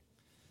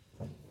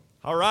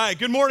All right,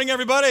 good morning,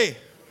 everybody.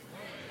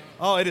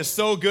 Oh, it is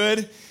so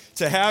good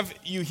to have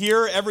you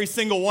here, every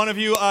single one of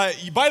you.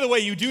 By the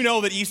way, you do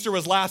know that Easter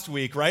was last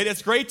week, right?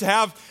 It's great to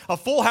have a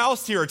full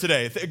house here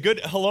today.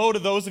 Good hello to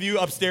those of you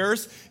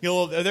upstairs.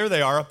 There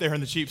they are, up there in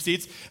the cheap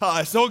seats.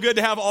 So good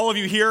to have all of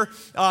you here.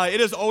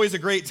 It is always a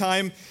great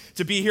time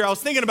to be here. I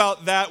was thinking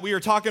about that. We were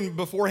talking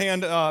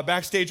beforehand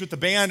backstage with the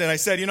band, and I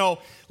said,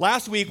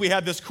 last week we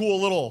had this cool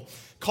little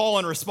call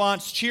and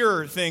response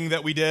cheer thing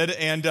that we did,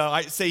 and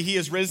I say he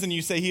is risen,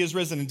 you say he is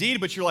risen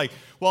indeed, but you're like,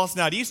 well, it's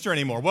not Easter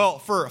anymore. Well,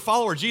 for a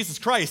follower of Jesus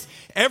Christ,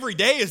 every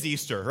day is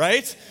Easter,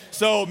 right?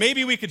 So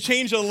maybe we could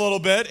change it a little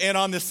bit, and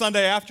on this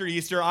Sunday after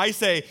Easter, I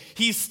say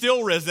he's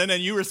still risen,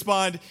 and you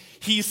respond,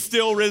 he's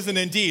still risen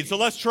indeed. So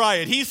let's try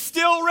it. He's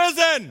still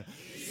risen.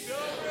 He's still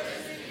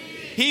risen indeed.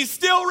 He's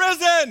still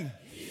risen.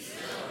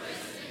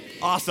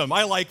 Awesome.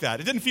 I like that.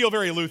 It didn't feel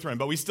very Lutheran,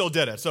 but we still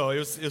did it, so it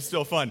was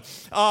still fun.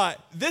 It's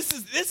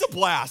a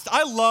blast.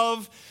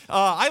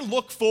 I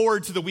look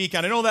forward to the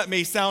weekend. I know that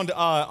may sound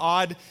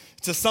odd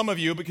to some of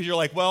you because you're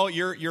like, well,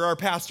 you're our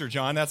pastor,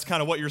 John. That's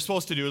kind of what you're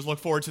supposed to do is look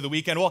forward to the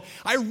weekend. Well,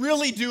 I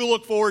really do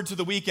look forward to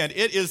the weekend.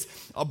 It is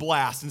a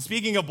blast. And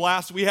speaking of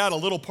blast, we had a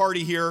little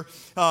party here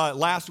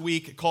last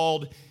week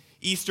called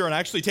Easter, and I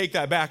actually take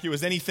that back. It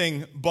was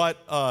anything but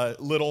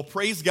little.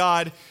 Praise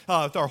God,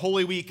 with our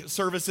Holy Week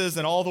services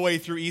and all the way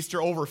through Easter,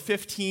 over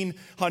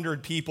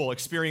 1,500 people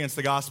experienced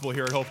the gospel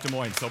here at Hope Des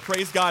Moines. So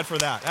praise God for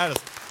that. That is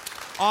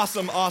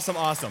awesome, awesome,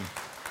 awesome.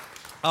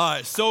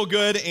 So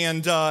good,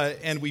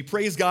 and we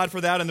praise God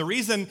for that. And the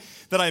reason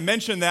that I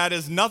mention that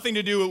is nothing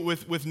to do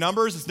with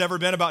numbers. It's never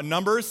been about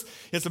numbers.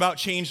 It's about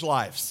changed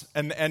lives.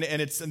 And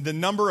it's the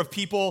number of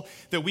people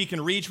that we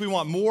can reach. We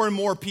want more and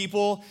more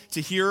people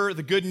to hear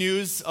the good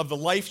news of the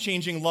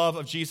life-changing love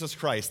of Jesus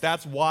Christ.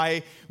 That's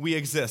why we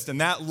exist. And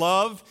that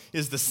love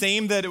is the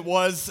same that it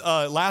was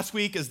last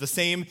week, is the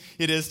same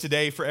it is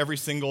today for every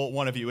single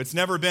one of you. It's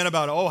never been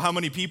about, how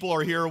many people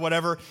are here or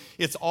whatever.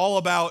 It's all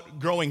about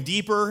growing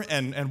deeper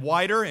and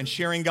wider and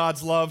sharing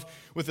God's love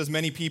with as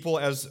many people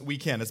as we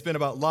can. It's been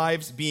about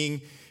lives being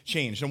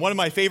changed. And one of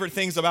my favorite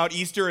things about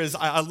Easter is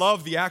I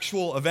love the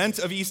actual event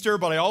of Easter,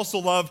 but I also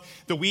love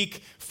the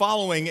week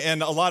following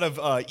and a lot of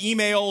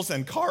emails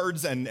and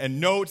cards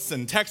and notes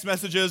and text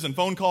messages and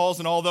phone calls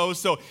and all those.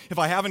 So if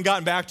I haven't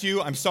gotten back to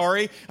you, I'm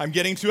sorry. I'm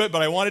getting to it,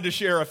 but I wanted to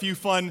share a few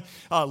fun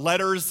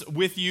letters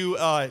with you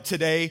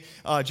today,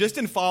 just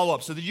in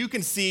follow-up so that you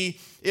can see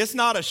it's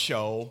not a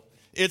show.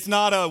 It's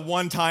not a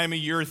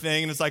one-time-a-year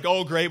thing, and it's like,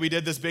 oh, great, we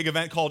did this big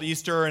event called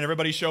Easter, and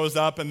everybody shows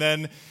up, and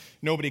then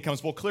nobody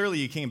comes. Well, clearly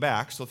you came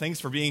back, so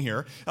thanks for being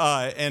here.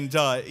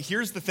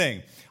 Here's the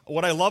thing.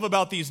 What I love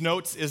about these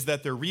notes is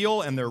that they're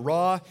real, and they're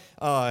raw,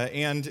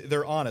 and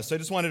they're honest. So I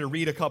just wanted to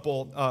read a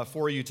couple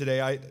for you today.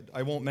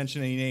 I won't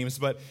mention any names,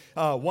 but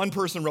one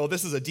person wrote,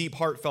 this is a deep,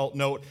 heartfelt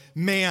note.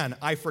 Man,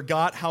 I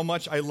forgot how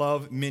much I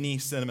love mini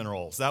cinnamon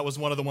rolls. That was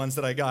one of the ones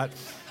that I got.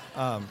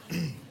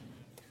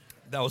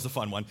 That was a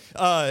fun one.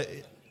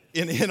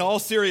 In all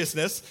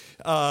seriousness,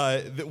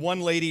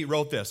 one lady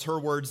wrote this, her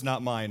words,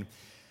 not mine.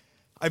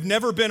 I've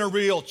never been a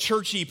real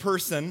churchy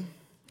person,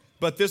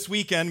 but this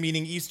weekend,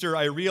 meaning Easter,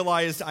 I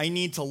realized I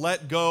need to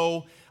let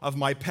go of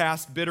my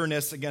past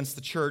bitterness against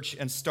the church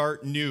and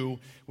start new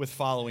with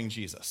following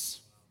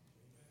Jesus.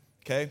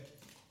 Okay?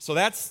 So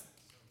that's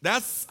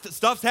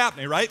stuff's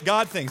happening, right?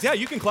 God things. Yeah,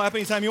 you can clap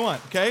anytime you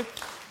want, okay?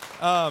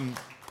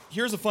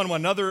 Here's a fun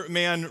one. Another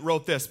man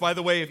wrote this. By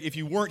the way, if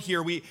you weren't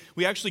here, we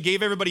actually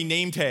gave everybody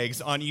name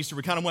tags on Easter.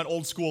 We kind of went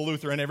old school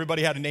Lutheran.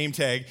 Everybody had a name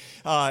tag.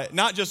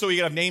 Not just so you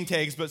could have name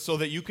tags, but so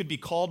that you could be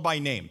called by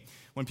name.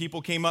 When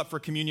people came up for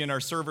communion,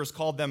 our servers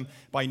called them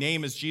by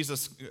name as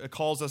Jesus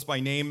calls us by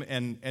name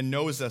and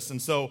knows us.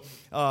 And so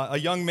a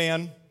young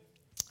man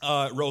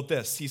wrote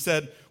this. He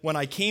said, when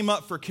I came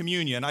up for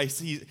communion,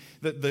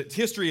 the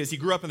history is he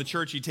grew up in the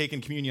church, he'd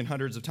taken communion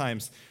hundreds of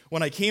times.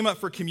 When I came up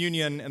for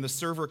communion and the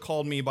server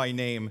called me by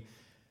name,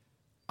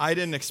 I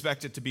didn't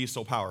expect it to be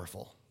so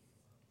powerful.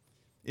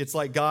 It's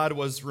like God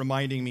was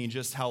reminding me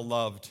just how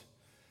loved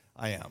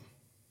I am.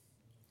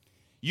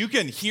 You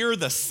can hear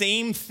the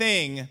same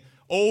thing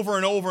over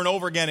and over and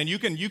over again, and you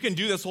can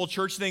do this whole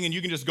church thing and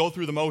you can just go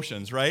through the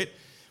motions, right?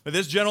 But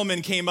this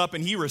gentleman came up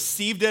and he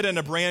received it in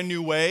a brand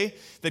new way,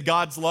 that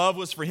God's love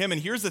was for him.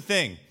 And here's the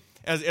thing,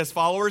 as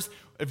followers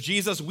of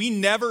Jesus, we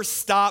never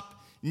stop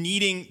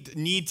need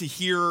to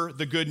hear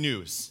the good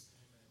news.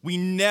 We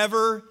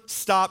never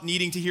stop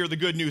needing to hear the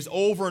good news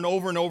over and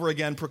over and over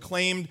again,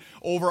 proclaimed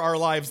over our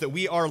lives that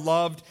we are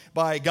loved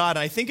by God.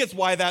 And I think it's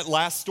why that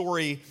last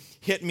story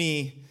hit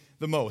me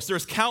the most.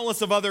 There's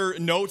countless of other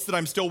notes that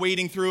I'm still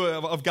wading through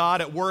of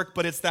God at work,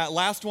 but it's that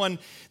last one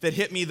that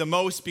hit me the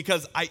most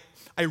because I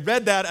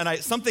read that and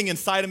something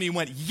inside of me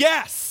went,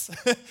 yes,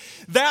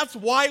 that's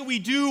why we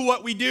do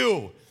what we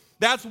do.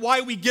 That's why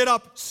we get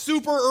up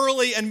super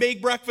early and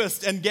make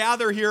breakfast and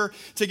gather here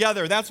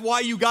together. That's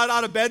why you got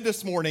out of bed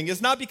this morning. It's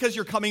not because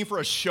you're coming for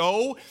a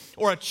show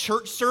or a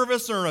church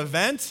service or an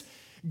event.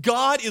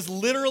 God is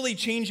literally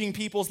changing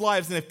people's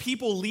lives. And if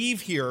people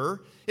leave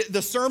here,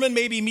 the sermon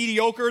may be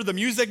mediocre, the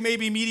music may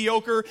be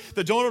mediocre,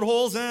 the donut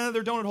holes,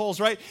 they're donut holes,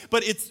 right?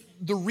 But it's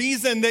the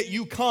reason that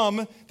you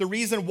come, the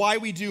reason why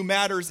we do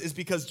matters is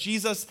because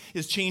Jesus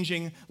is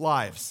changing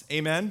lives.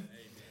 Amen?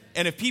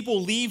 And if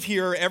people leave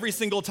here every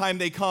single time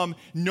they come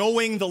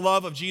knowing the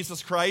love of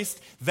Jesus Christ,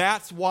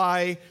 that's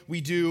why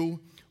we do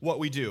what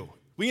we do.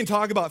 We can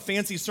talk about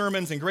fancy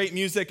sermons and great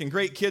music and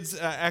great kids'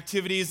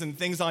 activities and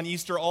things on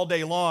Easter all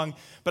day long,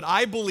 but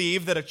I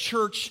believe that a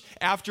church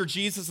after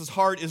Jesus'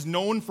 heart is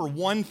known for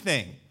one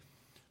thing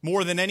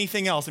more than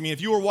anything else. I mean,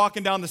 if you were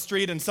walking down the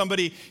street and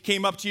somebody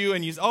came up to you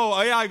and you said,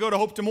 oh yeah, I go to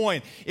Hope Des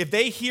Moines. If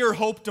they hear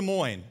Hope Des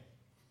Moines,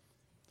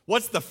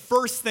 what's the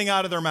first thing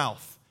out of their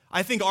mouth?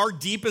 I think our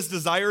deepest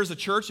desire as a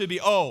church would be,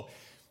 oh,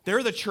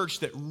 they're the church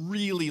that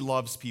really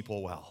loves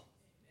people well.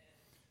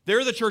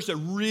 They're the church that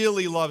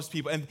really loves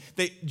people, and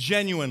they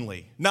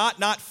genuinely,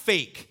 not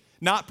fake,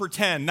 not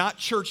pretend, not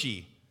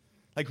churchy,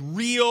 like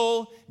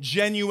real,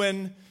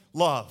 genuine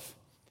love.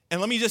 And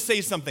let me just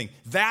say something.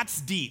 That's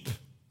deep.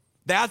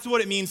 That's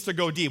what it means to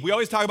go deep. We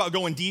always talk about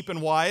going deep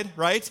and wide,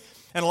 right?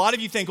 And a lot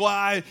of you think,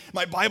 well,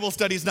 my Bible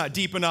study's not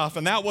deep enough,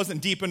 and that wasn't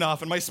deep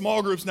enough, and my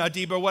small group's not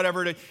deep, or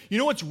whatever. You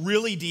know what's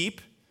really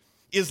deep?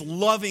 Is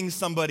loving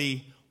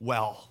somebody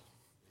well.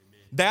 Amen.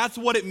 That's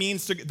what it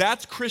means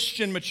that's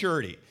Christian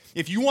maturity.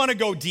 If you want to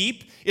go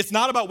deep, it's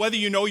not about whether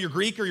you know your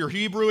Greek or your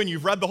Hebrew and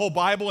you've read the whole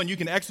Bible and you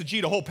can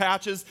exegete a whole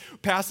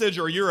passage,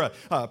 or you're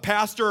a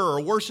pastor or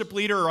a worship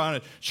leader or on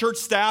a church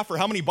staff, or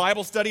how many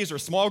Bible studies or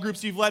small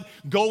groups you've led.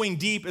 Going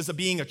deep is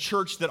being a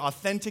church that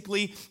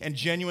authentically and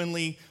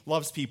genuinely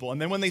loves people.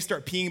 And then when they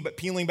start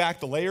peeling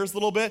back the layers a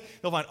little bit,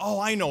 they'll find, oh,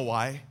 I know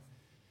why.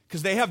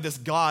 Because they have this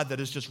God that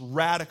has just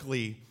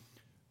radically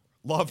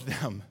loved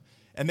them.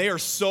 And they are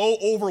so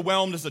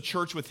overwhelmed as a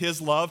church with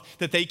his love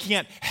that they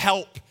can't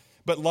help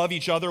but love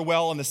each other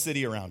well in the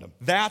city around them.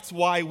 That's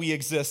why we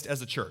exist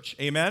as a church.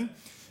 Amen?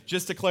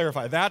 Just to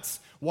clarify, that's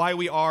why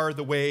we are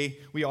the way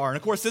we are. And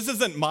of course, this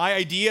isn't my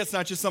idea. It's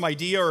not just some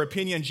idea or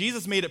opinion.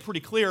 Jesus made it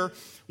pretty clear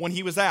when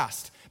he was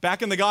asked.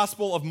 Back in the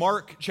Gospel of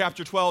Mark,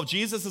 chapter 12,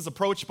 Jesus is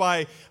approached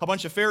by a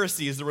bunch of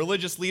Pharisees, the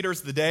religious leaders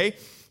of the day.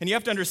 And you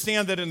have to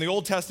understand that in the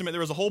Old Testament, there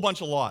was a whole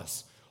bunch of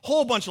laws.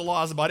 Whole bunch of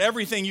laws about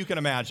everything you can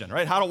imagine,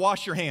 right? How to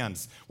wash your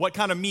hands, what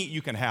kind of meat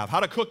you can have,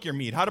 how to cook your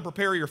meat, how to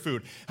prepare your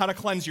food, how to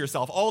cleanse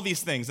yourself, all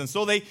these things. And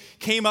so they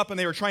came up and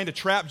they were trying to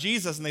trap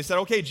Jesus, and they said,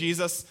 okay,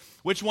 Jesus,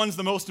 which one's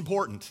the most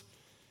important?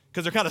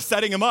 Because they're kind of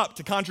setting him up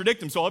to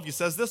contradict him. So if he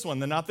says this one,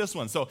 then not this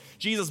one. So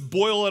Jesus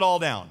boiled it all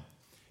down.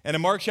 And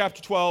in Mark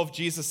chapter 12,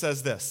 Jesus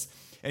says this,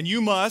 and you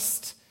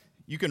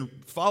can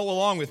follow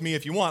along with me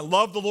if you want,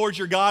 love the Lord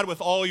your God with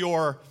all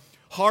your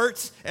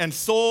heart and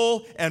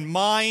soul and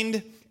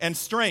mind and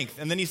strength.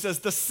 And then he says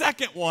the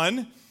second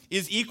one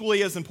is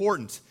equally as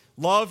important.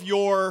 Love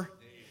your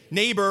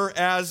neighbor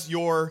as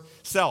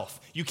yourself.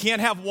 You can't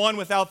have one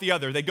without the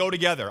other. They go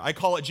together. I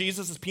call it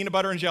Jesus' peanut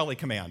butter and jelly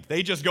command.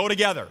 They just go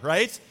together,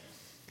 right?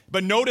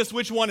 But notice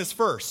which one is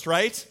first,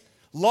 right?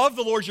 Love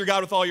the Lord your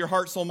God with all your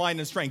heart, soul, mind,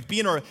 and strength.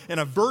 Be in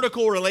a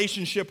vertical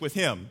relationship with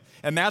him.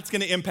 And that's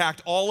going to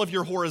impact all of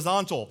your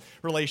horizontal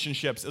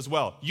relationships as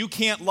well. You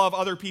can't love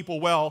other people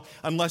well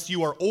unless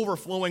you are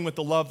overflowing with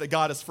the love that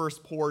God has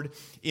first poured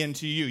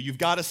into you. You've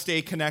got to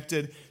stay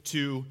connected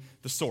to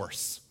the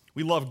source.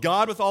 We love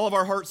God with all of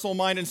our heart, soul,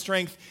 mind, and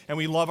strength, and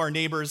we love our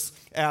neighbors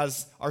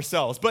as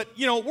ourselves. But,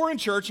 we're in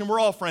church, and we're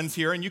all friends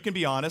here, and you can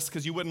be honest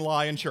because you wouldn't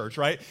lie in church,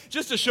 right?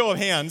 Just a show of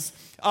hands,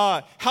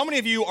 how many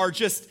of you are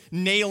just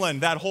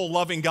nailing that whole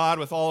loving God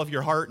with all of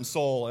your heart and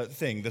soul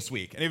thing this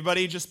week?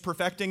 Anybody just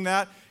perfecting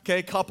that?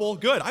 Okay, couple,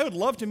 good. I would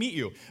love to meet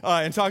you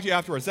and talk to you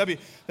afterwards. That'd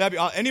be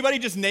anybody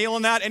just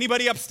nailing that?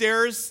 Anybody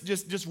upstairs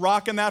just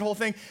rocking that whole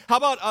thing? How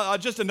about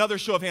just another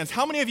show of hands?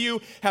 How many of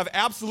you have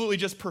absolutely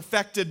just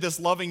perfected this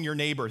loving your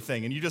neighbor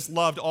thing, and you just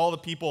loved all the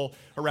people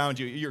around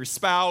you, your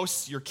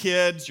spouse, your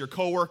kids, your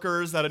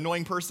coworkers, that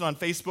annoying person on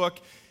Facebook?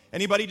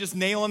 Anybody just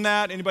nailing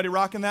that? Anybody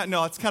rocking that?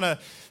 No, that's kind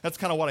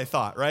of what I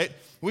thought, right?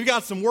 We've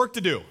got some work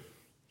to do.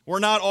 We're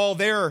not all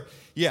there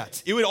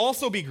yet. It would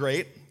also be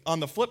great on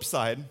the flip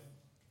side.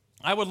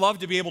 I would love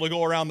to be able to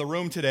go around the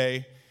room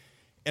today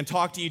and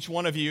talk to each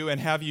one of you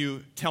and have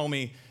you tell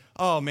me,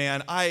 oh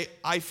man, I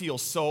feel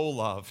so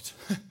loved.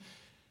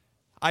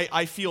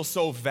 I feel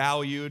so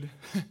valued.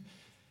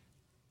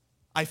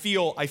 I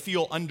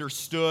feel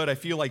understood. I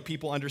feel like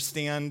people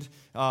understand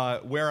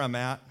where I'm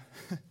at.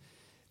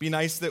 Be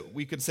nice that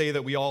we could say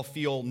that we all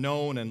feel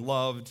known and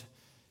loved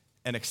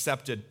and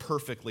accepted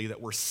perfectly,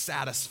 that we're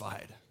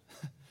satisfied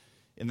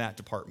in that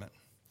department.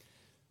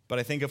 But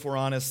I think if we're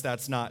honest,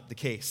 that's not the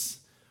case.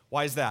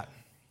 Why is that?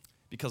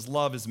 Because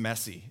love is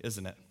messy,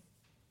 isn't it?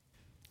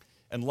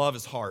 And love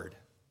is hard.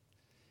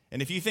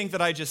 And if you think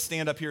that I just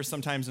stand up here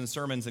sometimes in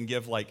sermons and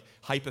give like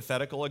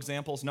hypothetical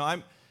examples, no,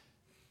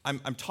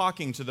 I'm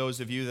talking to those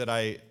of you that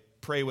I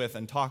pray with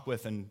and talk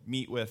with and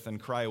meet with and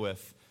cry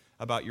with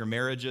about your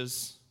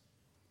marriages,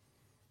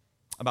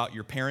 about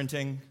your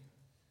parenting,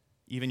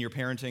 even your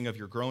parenting of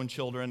your grown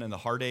children and the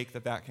heartache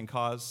that can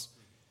cause.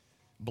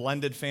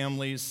 blended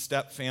families,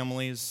 step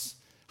families,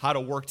 how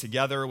to work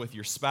together with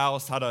your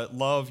spouse, how to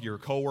love your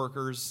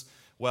coworkers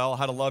well,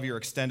 how to love your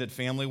extended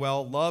family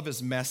well. Love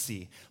is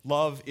messy.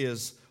 Love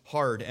is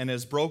hard. And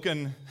as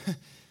broken,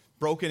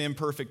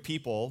 imperfect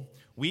people,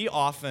 we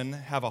often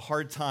have a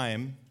hard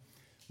time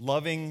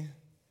loving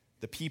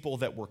the people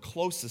that we're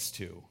closest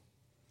to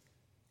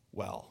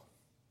well.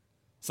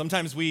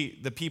 Sometimes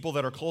the people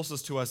that are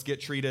closest to us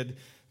get treated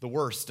the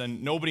worst,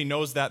 and nobody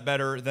knows that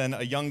better than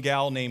a young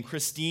gal named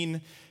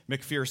Christine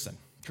McPherson.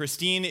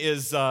 Christine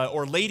is,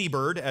 or Lady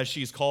Bird, as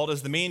she's called,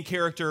 is the main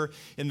character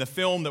in the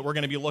film that we're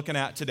going to be looking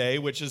at today,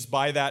 which is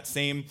by that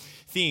same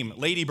theme,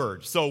 Lady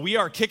Bird. So we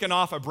are kicking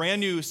off a brand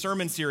new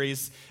sermon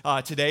series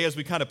today as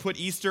we kind of put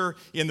Easter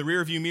in the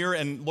rearview mirror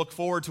and look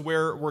forward to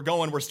where we're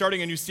going. We're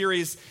starting a new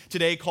series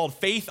today called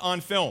Faith on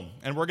Film,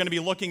 and we're going to be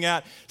looking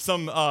at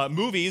some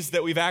movies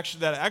that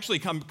actually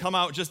come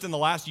out just in the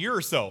last year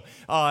or so.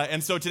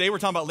 And so today we're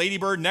talking about Lady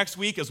Bird. Next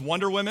week is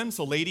Wonder Woman.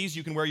 So ladies,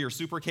 you can wear your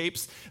super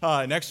capes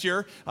next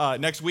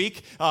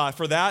week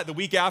for that. The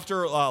week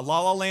after, La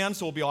La Land,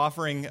 so we'll be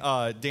offering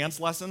dance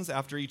lessons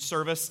after each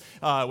service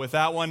with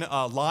that one.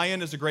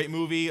 Lion is a great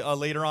movie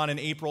later on in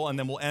April, and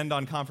then we'll end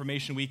on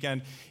Confirmation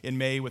Weekend in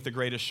May with The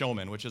Greatest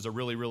Showman, which is a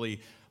really,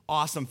 really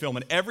awesome film.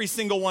 And every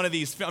single one of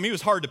these, it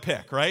was hard to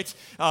pick, right?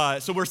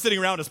 So we're sitting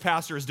around as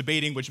pastors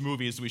debating which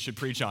movies we should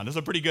preach on. It's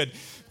a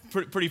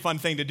pretty fun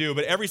thing to do.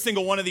 But every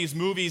single one of these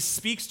movies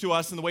speaks to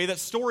us in the way that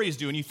stories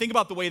do. And you think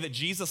about the way that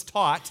Jesus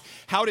taught.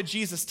 How did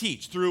Jesus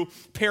teach? Through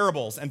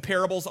parables. And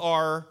parables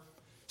are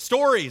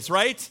stories,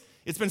 right?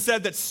 It's been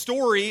said that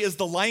story is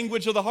the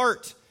language of the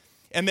heart.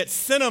 And that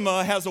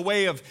cinema has a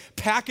way of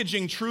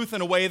packaging truth in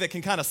a way that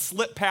can kind of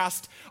slip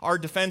past our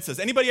defenses.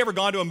 Anybody ever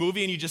gone to a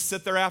movie and you just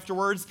sit there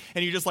afterwards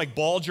and you just like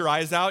bulge your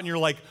eyes out and you're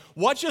like,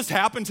 what just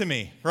happened to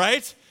me,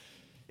 right?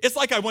 It's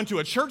like I went to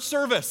a church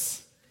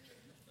service.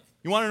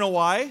 You want to know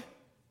why?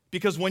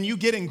 Because when you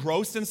get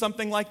engrossed in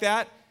something like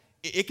that,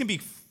 it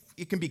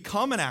can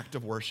become an act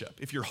of worship.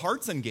 If your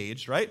heart's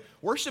engaged, right?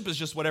 Worship is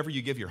just whatever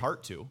you give your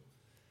heart to,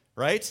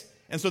 right?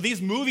 And so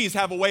these movies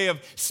have a way of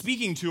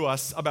speaking to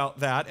us about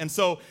that. And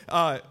so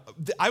I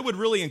would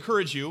really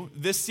encourage you,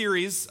 this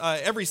series,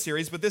 every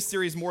series, but this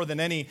series more than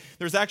any,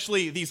 there's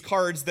actually these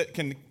cards that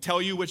can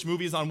tell you which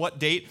movie's on what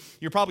date.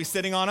 You're probably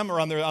sitting on them or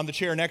on the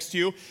chair next to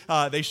you.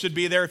 They should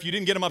be there. If you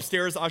didn't get them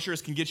upstairs,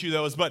 ushers can get you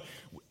those. But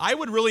I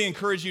would really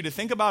encourage you to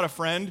think about a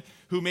friend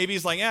who maybe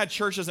is like,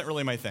 church isn't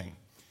really my thing.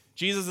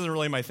 Jesus isn't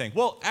really my thing.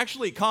 Well,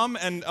 actually, come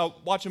and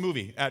watch a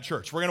movie at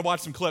church. We're going to watch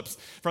some clips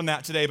from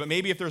that today, but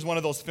maybe if there's one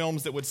of those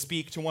films that would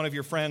speak to one of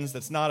your friends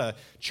that's not a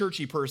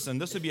churchy person,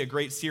 this would be a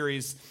great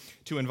series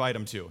to invite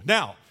them to.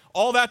 Now,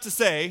 all that to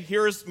say,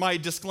 here's my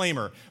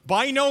disclaimer.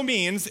 By no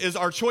means is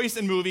our choice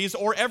in movies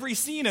or every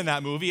scene in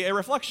that movie a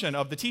reflection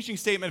of the teaching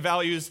statement,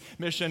 values,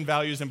 mission,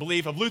 values, and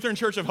belief of Lutheran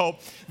Church of Hope.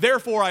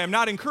 Therefore, I am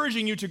not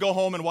encouraging you to go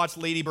home and watch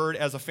Lady Bird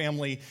as a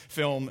family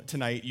film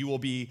tonight. You will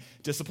be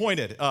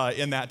disappointed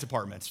in that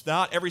department.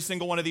 Not every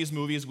single one of these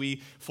movies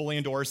we fully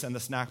endorse, and the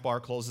snack bar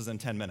closes in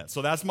 10 minutes.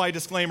 So that's my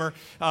disclaimer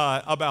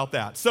about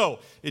that. So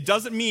it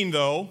doesn't mean,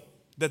 though,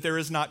 that there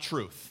is not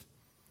truth.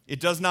 It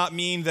does not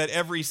mean that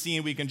every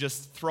scene we can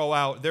just throw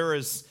out. There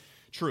is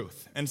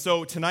truth. And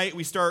so today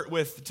we start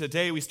with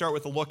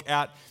a look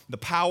at the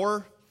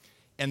power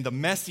and the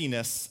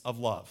messiness of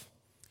love.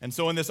 And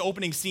so in this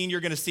opening scene you're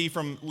going to see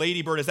from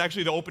Lady Bird is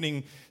actually the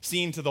opening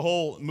scene to the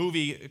whole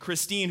movie.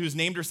 Christine, who's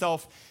named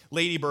herself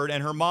Lady Bird,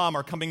 and her mom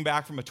are coming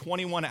back from a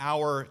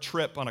 21-hour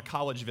trip on a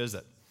college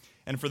visit.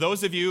 And for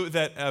those of you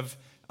that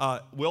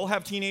will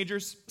have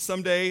teenagers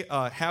someday,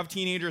 have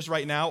teenagers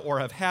right now, or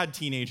have had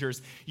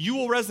teenagers, you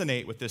will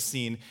resonate with this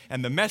scene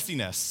and the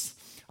messiness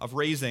of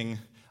raising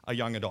a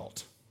young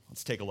adult.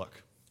 Let's take a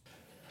look.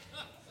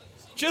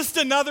 Just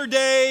another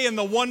day in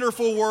the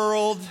wonderful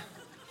world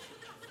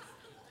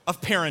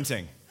of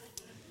parenting.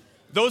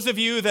 Those of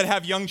you that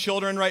have young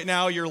children right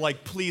now, you're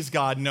like, please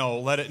God, no,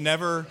 let it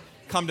never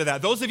come to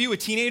that. Those of you with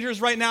teenagers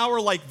right now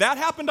are like, that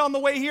happened on the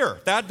way here.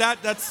 That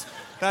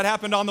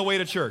happened on the way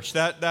to church.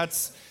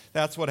 That's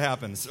what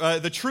happens.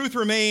 The truth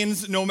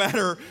remains no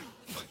matter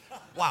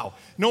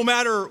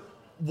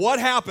what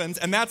happens,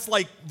 and that's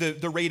like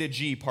the rated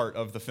G part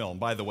of the film,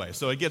 by the way.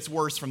 So it gets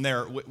worse from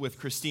there with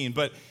Christine.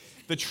 But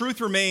the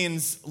truth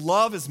remains,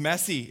 love is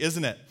messy,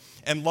 isn't it?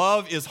 And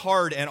love is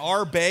hard, and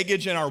our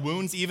baggage and our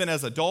wounds, even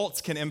as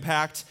adults, can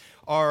impact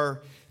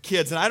our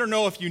kids. And I don't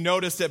know if you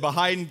noticed it,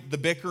 behind the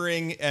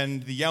bickering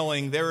and the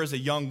yelling, there is a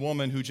young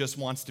woman who just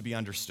wants to be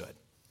understood.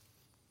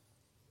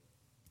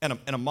 And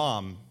a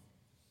mom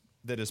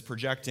that is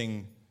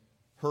projecting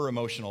her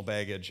emotional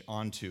baggage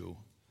onto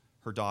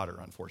her daughter,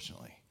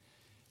 unfortunately.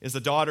 Is a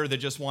daughter that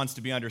just wants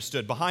to be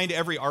understood. Behind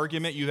every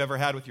argument you've ever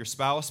had with your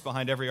spouse,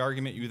 behind every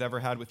argument you've ever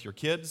had with your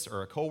kids,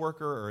 or a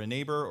coworker, or a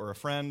neighbor, or a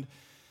friend,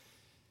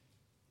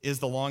 is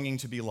the longing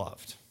to be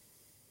loved.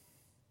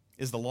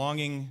 Is the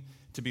longing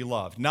to be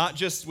loved. Not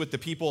just with the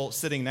people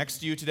sitting next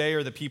to you today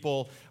or the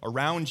people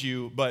around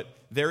you, but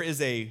there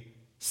is a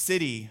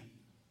city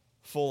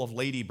full of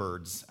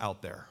ladybirds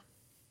out there.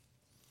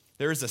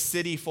 There's a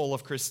city full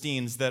of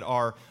Christines that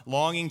are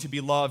longing to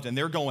be loved, and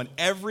they're going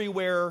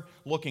everywhere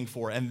looking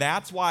for it. And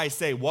that's why I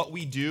say what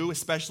we do,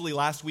 especially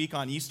last week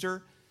on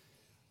Easter,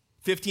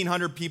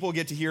 1,500 people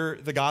get to hear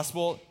the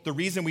gospel. The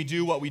reason we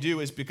do what we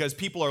do is because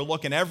people are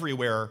looking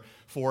everywhere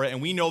for it,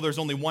 and we know there's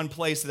only one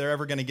place they're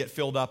ever going to get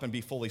filled up and be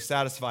fully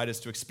satisfied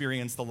is to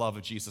experience the love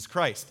of Jesus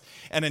Christ.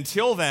 And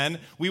until then,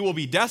 we will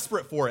be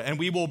desperate for it, and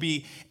we will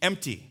be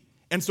empty.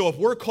 And so if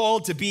we're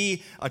called to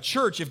be a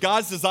church, if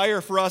God's desire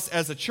for us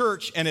as a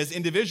church and as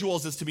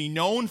individuals is to be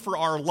known for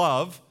our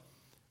love,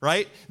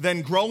 right,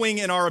 then growing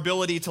in our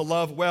ability to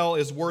love well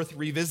is worth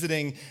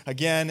revisiting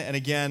again and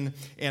again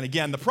and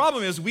again. The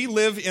problem is we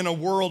live in a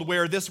world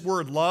where this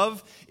word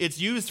love,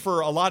 it's used for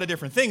a lot of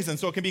different things, and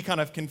so it can be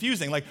kind of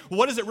confusing. Like,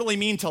 what does it really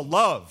mean to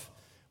love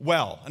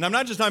well? And I'm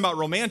not just talking about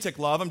romantic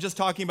love, I'm just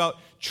talking about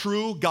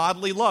true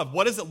godly love.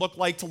 What does it look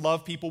like to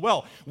love people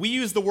well? We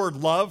use the word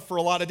love for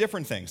a lot of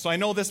different things. So I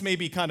know this may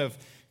be kind of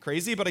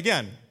crazy, but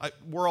again,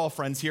 we're all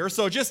friends here.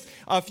 So just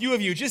a few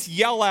of you, just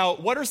yell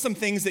out, what are some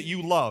things that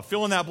you love?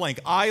 Fill in that blank.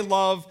 I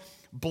love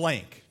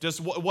blank. Just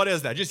what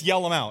is that? Just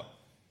yell them out.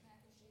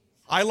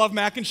 I love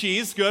mac and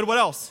cheese. Good. What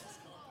else?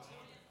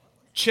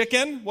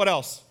 Chicken. What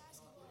else?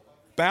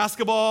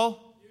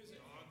 Basketball.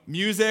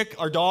 Music.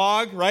 Our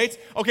dog, right?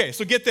 Okay,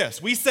 so get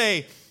this. We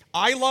say,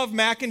 I love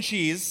mac and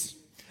cheese.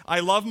 I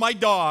love my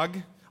dog.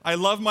 I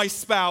love my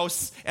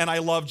spouse. And I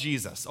love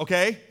Jesus.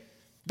 Okay?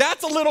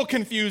 That's a little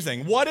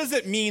confusing. What does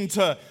it mean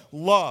to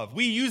love?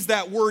 We use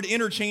that word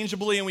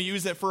interchangeably, and we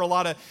use it for a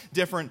lot of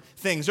different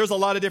things. There's a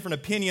lot of different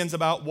opinions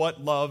about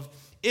what love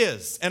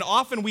is. And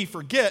often we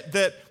forget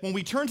that when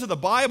we turn to the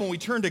Bible, when we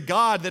turn to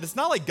God, that it's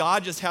not like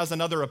God just has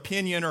another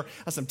opinion or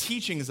has some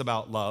teachings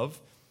about love.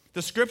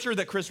 The scripture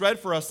that Chris read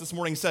for us this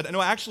morning said,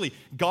 no, actually,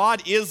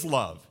 God is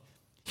love.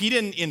 He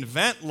didn't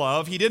invent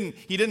love. He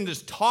didn't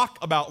just talk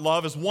about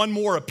love as one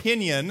more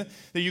opinion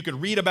that you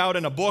could read about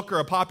in a book or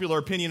a popular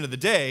opinion of the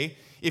day.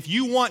 If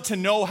you want to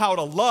know how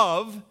to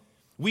love,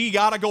 we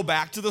got to go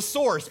back to the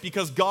source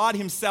because God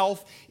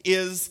himself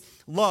is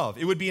love.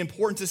 It would be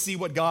important to see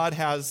what God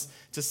has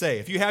to say.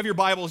 If you have your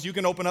Bibles, you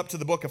can open up to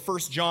the book of 1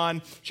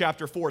 John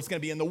chapter 4. It's going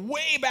to be in the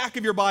way back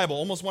of your Bible,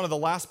 almost one of the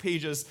last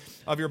pages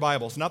of your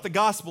Bible. So not the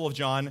Gospel of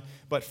John,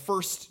 but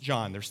 1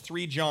 John. There's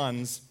 3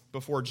 Johns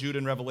before Jude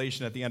and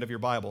Revelation at the end of your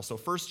Bible. So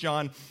 1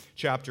 John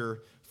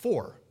chapter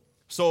 4.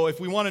 So if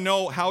we want to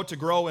know how to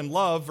grow in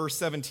love, verse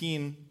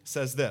 17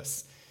 says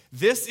this.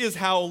 This is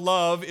how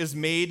love is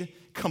made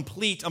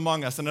complete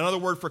among us. And another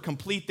word for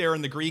complete there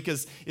in the Greek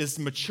is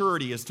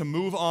maturity, is to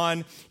move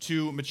on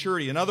to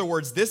maturity. In other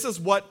words, this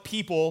is what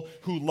people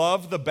who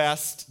love the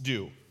best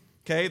do.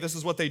 Okay, this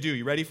is what they do.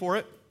 You ready for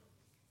it?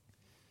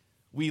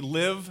 We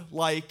live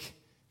like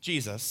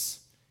Jesus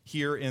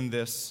here in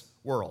this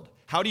world.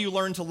 How do you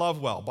learn to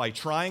love well? By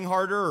trying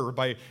harder or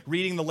by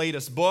reading the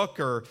latest book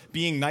or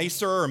being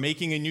nicer or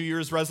making a New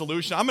Year's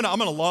resolution? I'm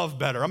gonna love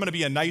better. I'm going to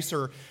be a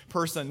nicer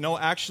person. No,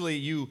 actually,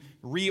 you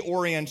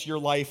reorient your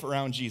life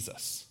around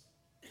Jesus.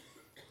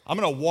 I'm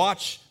going to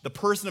watch the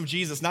person of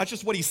Jesus, not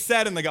just what he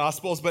said in the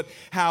Gospels, but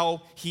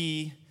how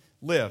he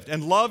lived.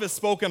 And love is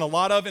spoken a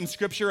lot of in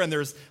Scripture, and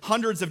there's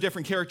hundreds of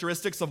different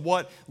characteristics of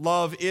what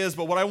love is.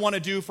 But what I want to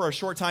do for a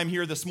short time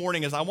here this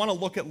morning is I want to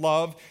look at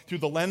love through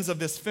the lens of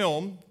this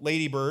film,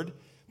 Lady Bird,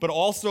 but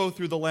also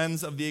through the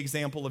lens of the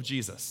example of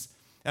Jesus.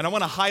 And I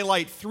want to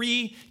highlight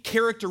 3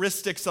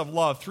 characteristics of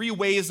love, 3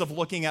 ways of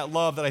looking at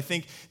love that I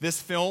think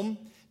this film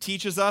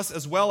teaches us,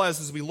 as well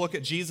as we look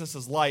at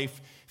Jesus'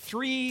 life,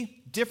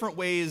 3 different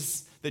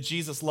ways that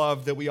Jesus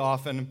loved that we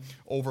often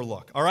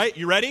overlook. All right,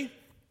 you ready?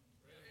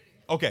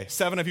 Okay,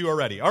 7 of you are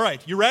ready. All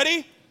right, you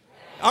ready?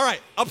 All right,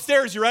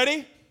 upstairs, you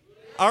ready?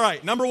 All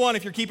right, number 1,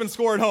 if you're keeping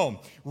score at home.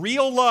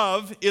 Real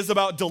love is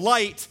about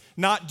delight,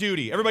 not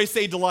duty. Everybody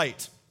say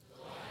delight.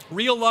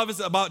 Real love is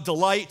about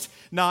delight,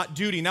 not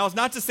duty. Now, it's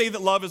not to say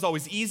that love is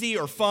always easy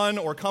or fun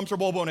or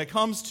comfortable, but when it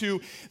comes to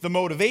the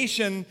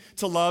motivation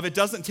to love, it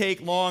doesn't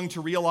take long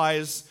to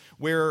realize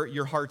where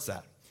your heart's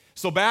at.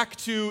 So back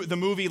to the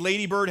movie,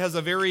 Lady Bird has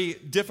a very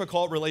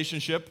difficult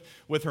relationship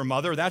with her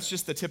mother. That's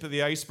just the tip of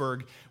the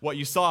iceberg, what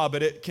you saw,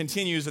 but it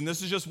continues, and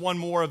this is just one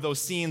more of those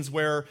scenes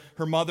where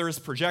her mother is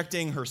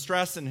projecting her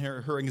stress and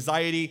her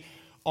anxiety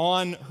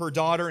on her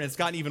daughter, and it's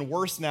gotten even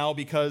worse now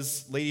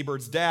because Lady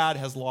Bird's dad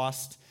has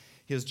lost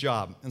his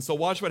job. And so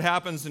watch what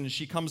happens, and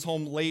she comes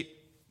home late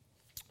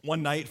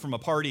one night from a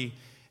party,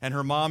 and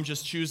her mom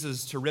just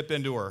chooses to rip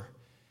into her.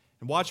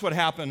 And watch what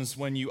happens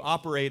when you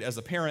operate as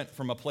a parent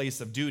from a place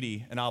of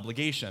duty and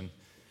obligation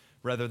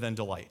rather than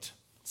delight.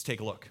 Let's take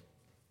a look.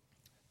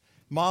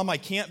 Mom, I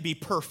can't be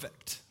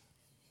perfect.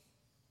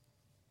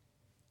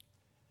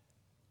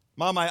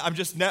 Mom,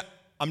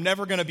 I'm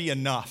never going to be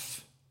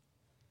enough.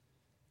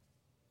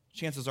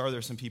 Chances are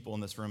there's some people in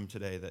this room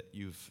today that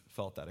you've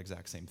felt that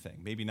exact same thing.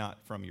 Maybe not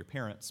from your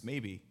parents,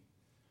 maybe,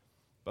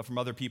 but from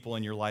other people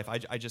in your life.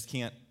 I just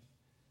can't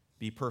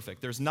be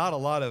perfect. There's not a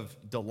lot of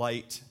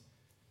delight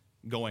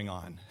going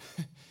on.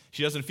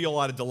 She doesn't feel a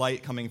lot of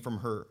delight coming from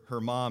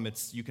her mom.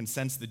 You can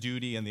sense the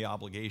duty and the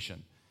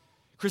obligation.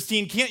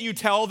 Christine, can't you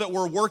tell that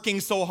we're working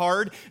so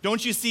hard?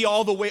 Don't you see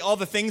all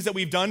the things that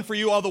we've done for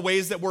you, all the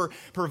ways that we're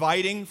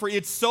providing for you?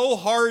 It's so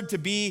hard to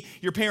be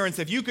your parents.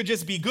 If you could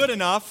just be good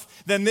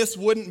enough, then this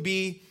wouldn't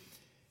be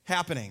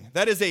happening.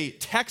 That is a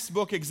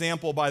textbook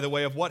example, by the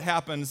way, of what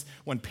happens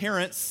when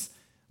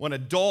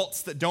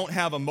adults that don't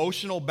have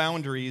emotional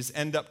boundaries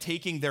end up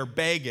taking their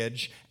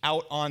baggage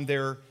out on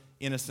their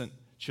innocent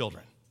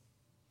children.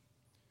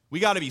 We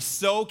got to be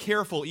so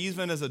careful,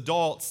 even as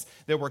adults,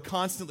 that we're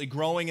constantly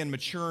growing and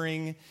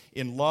maturing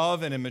in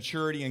love and in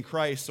maturity in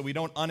Christ, so we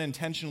don't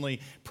unintentionally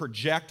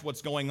project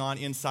what's going on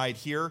inside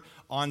here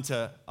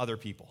onto other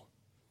people.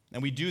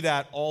 And we do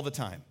that all the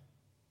time.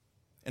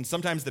 And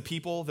sometimes the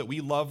people that we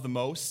love the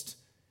most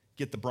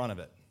get the brunt of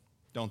it,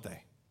 don't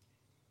they?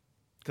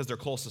 Because they're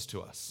closest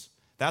to us.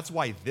 That's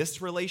why this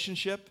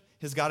relationship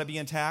has got to be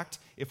intact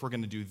if we're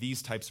going to do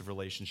these types of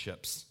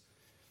relationships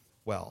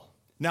well.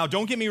 Now,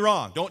 don't get me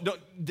wrong.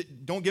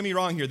 Don't get me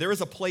wrong here. There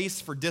is a place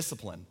for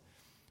discipline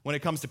when it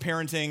comes to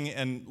parenting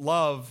and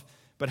love,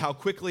 but how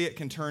quickly it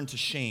can turn to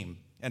shame.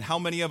 And how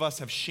many of us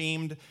have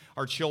shamed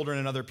our children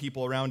and other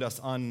people around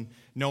us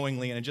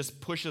unknowingly, and it just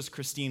pushes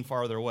Christine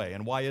farther away.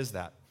 And why is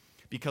that?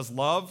 Because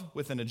love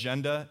with an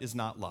agenda is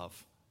not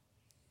love.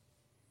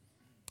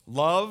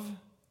 Love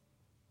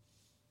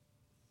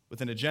with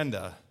an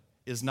agenda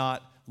is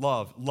not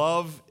love.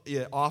 Love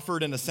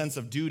offered in a sense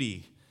of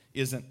duty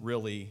isn't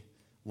really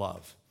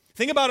love.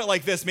 Think about it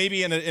like this,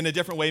 maybe in a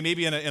different way,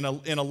 maybe in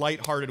a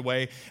lighthearted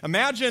way.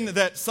 Imagine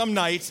that some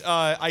night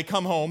I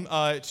come home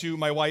to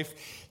my wife,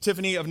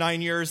 Tiffany, of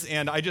 9 years,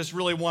 and I just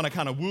really want to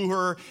kind of woo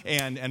her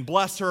and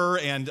bless her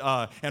and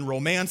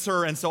romance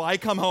her. And so I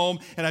come home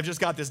and I've just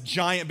got this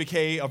giant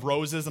bouquet of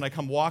roses, and I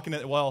come walking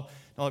it. Well,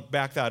 I'll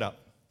back that up.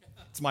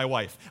 It's my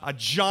wife. A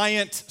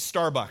giant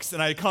Starbucks,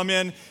 and I come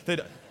in.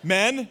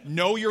 Men,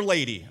 know your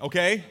lady,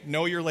 okay?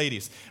 Know your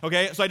ladies,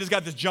 okay? So I just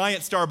got this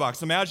giant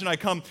Starbucks. Imagine I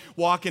come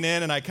walking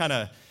in and I kind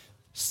of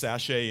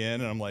sashay in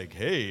and I'm like,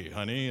 hey,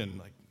 honey, and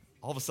like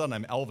all of a sudden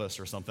I'm Elvis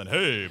or something.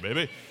 Hey,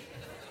 baby.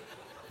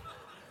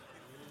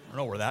 I don't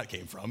know where that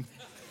came from.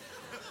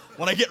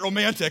 When I get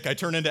romantic, I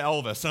turn into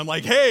Elvis, and I'm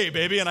like, hey,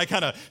 baby, and I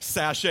kind of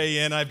sashay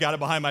in, I've got it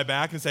behind my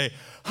back and say,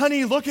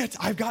 honey, look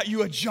I've got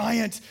you a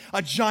giant,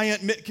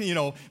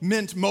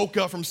 mint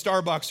mocha from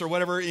Starbucks or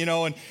whatever,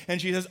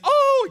 and she says,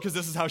 oh, because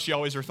this is how she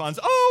always responds,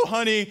 oh,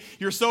 honey,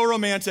 you're so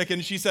romantic,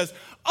 and she says,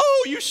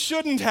 oh, you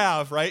shouldn't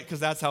have, right? Because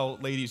that's how,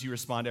 ladies, you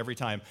respond every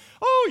time.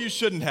 Oh, you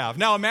shouldn't have.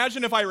 Now,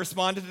 imagine if I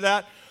responded to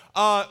that.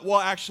 Well,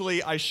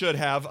 actually, I should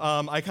have.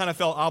 I kind of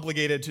felt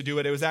obligated to do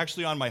it. It was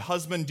actually on my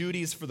husband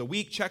duties for the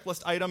week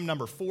checklist item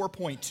number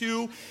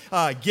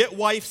 4.2. Get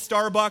wife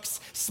Starbucks,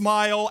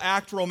 smile,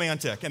 act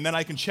romantic. And then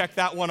I can check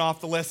that one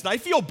off the list. And I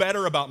feel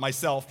better about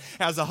myself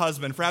as a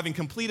husband for having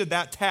completed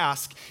that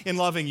task in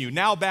loving you.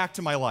 Now back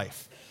to my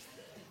life.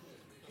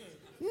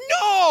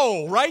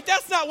 No, right?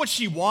 That's not what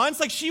she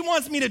wants. Like, she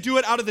wants me to do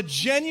it out of the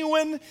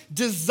genuine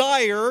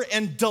desire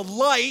and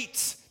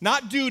delight,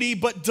 not duty,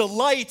 but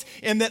delight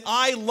in that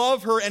I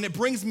love her and it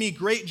brings me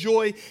great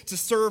joy to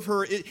serve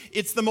her.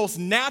 It's the most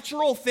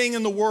natural thing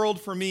in the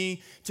world for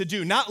me to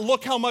do. Not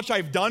look how much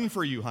I've done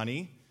for you,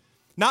 honey.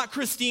 Not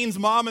Christine's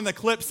mom in the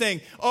clip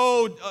saying,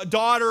 oh,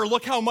 daughter,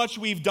 look how much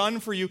we've done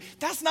for you.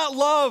 That's not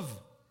love.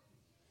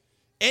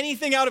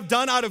 Anything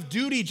done out of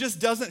duty just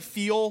doesn't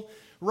feel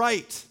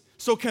right.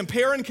 So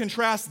compare and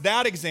contrast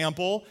that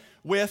example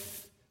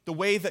with the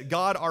way that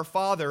God our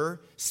Father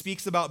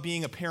speaks about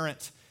being a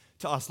parent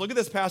to us. Look at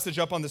this passage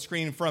up on the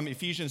screen from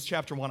Ephesians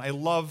chapter 1. I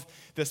love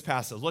this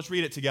passage. Let's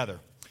read it together.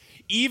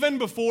 Even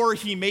before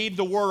he made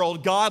the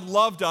world, God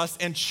loved us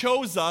and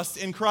chose us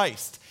in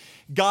Christ.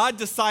 God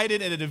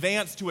decided in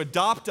advance to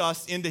adopt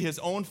us into his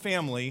own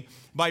family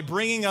by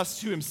bringing us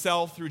to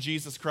himself through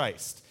Jesus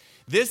Christ.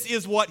 This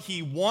is what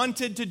he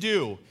wanted to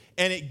do,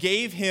 and it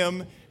gave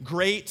him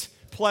great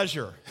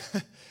pleasure.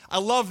 I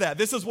love that.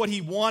 This is what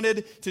he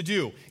wanted to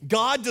do.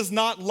 God does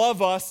not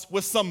love us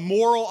with some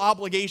moral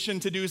obligation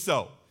to do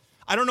so.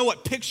 I don't know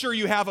what picture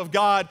you have of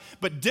God,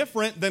 but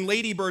different than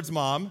Lady Bird's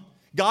mom.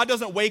 God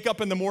doesn't wake up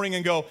in the morning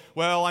and go,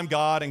 well, I'm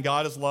God and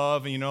God is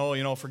love,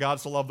 and for God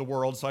to love the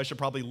world, so I should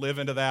probably live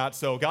into that.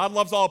 So God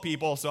loves all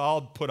people, so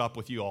I'll put up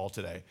with you all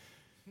today.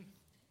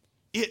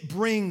 It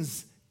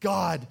brings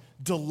God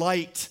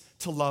delight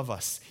to love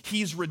us.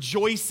 He's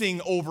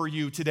rejoicing over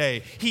you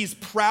today. He's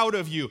proud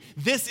of you.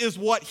 This is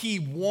what he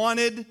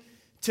wanted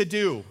to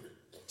do.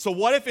 So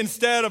what if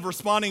instead of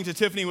responding to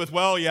Tiffany with,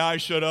 well, yeah, I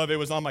should have, it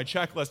was on my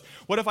checklist,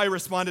 what if I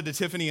responded to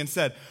Tiffany and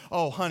said,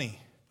 oh, honey,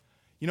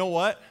 you know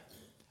what?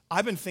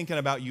 I've been thinking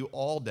about you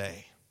all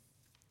day.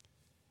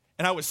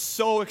 And I was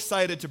so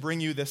excited to bring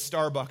you this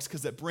Starbucks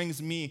because it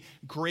brings me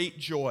great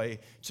joy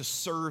to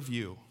serve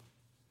you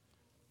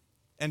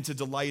and to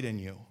delight in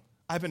you.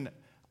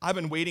 I've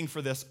been waiting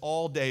for this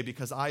all day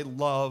because I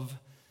love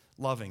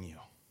loving you.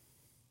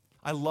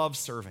 I love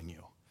serving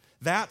you.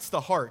 That's the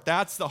heart.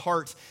 That's the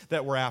heart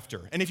that we're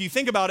after. And if you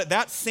think about it,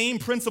 that same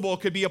principle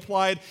could be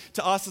applied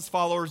to us as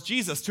followers of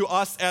Jesus, to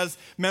us as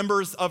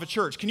members of a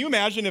church. Can you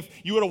imagine if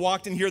you would have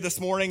walked in here this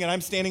morning and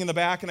I'm standing in the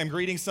back and I'm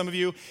greeting some of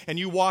you and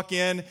you walk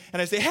in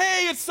and I say,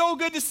 hey, it's so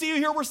good to see you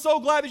here. We're so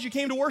glad that you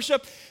came to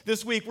worship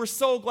this week. We're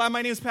so glad.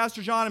 My name is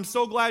Pastor John. I'm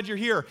so glad you're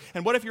here.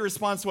 And what if your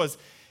response was,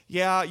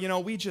 yeah,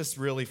 we just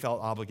really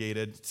felt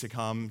obligated to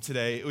come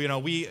today.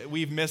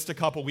 We've missed a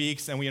couple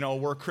weeks and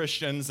we're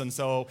Christians, and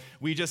so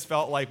we just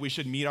felt like we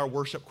should meet our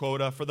worship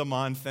quota for the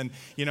month. And,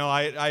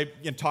 I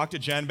talked to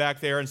Jen back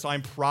there, and so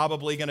I'm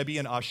probably going to be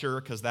an usher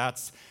because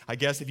that's, I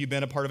guess if you've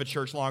been a part of a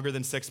church longer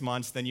than 6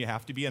 months, then you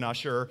have to be an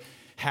usher.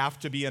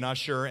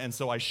 And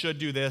so I should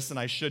do this and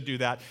I should do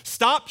that.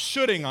 Stop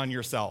shoulding on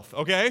yourself,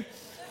 okay?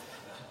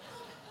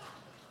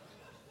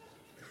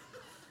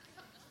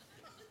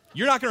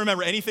 You're not going to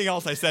remember anything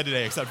else I said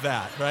today except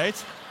that,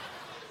 right?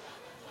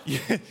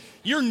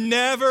 You're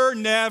never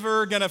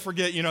going to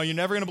forget, you're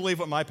never going to believe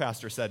what my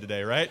pastor said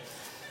today, right?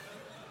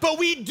 But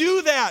we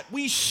do that.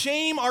 We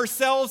shame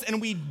ourselves and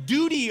we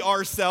duty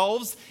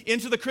ourselves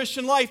into the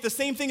Christian life. The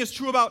same thing is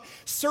true about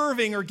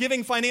serving or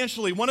giving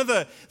financially. One of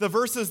the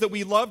verses that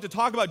we love to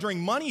talk about during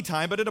money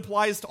time, but it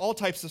applies to all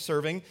types of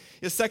serving,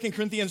 is 2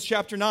 Corinthians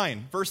chapter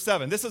 9, verse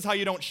 7. This is how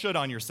you don't should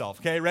on yourself,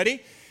 okay?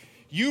 Ready?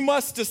 You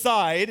must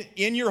decide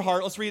in your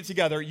heart, let's read it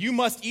together. You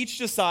must each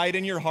decide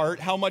in your heart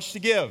how much to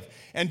give.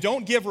 And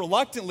don't give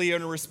reluctantly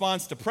in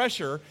response to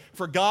pressure,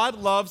 for God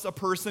loves a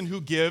person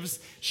who gives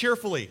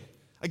cheerfully.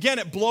 Again,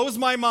 it blows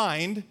my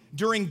mind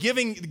during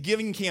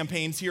giving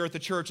campaigns here at the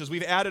church as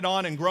we've added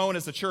on and grown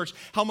as a church,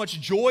 how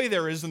much joy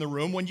there is in the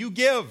room when you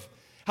give.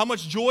 How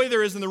much joy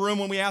there is in the room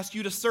when we ask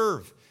you to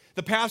serve.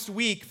 The past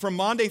week, from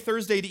Maundy,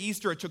 Thursday to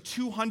Easter, it took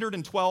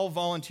 212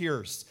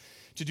 volunteers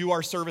to do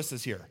our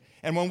services here.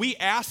 And when we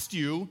asked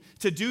you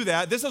to do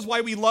that, this is why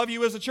we love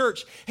you as a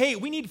church. Hey,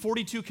 we need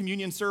 42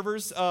 communion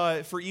servers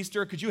for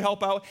Easter. Could you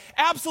help out?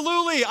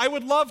 Absolutely, I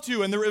would love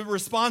to. And the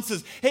response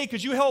is, hey,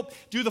 could you help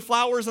do the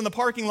flowers in the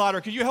parking lot? Or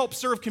could you help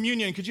serve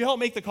communion? Could you help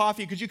make the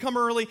coffee? Could you come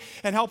early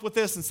and help with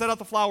this and set out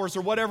the flowers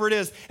or whatever it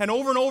is? And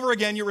over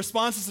again, your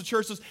response as a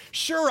church is,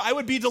 sure, I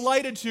would be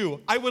delighted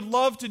to. I would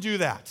love to do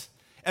that.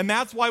 And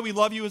that's why we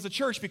love you as a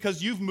church,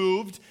 because you've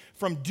moved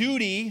from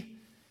duty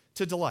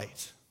to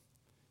delight.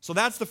 So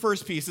that's the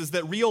first piece, is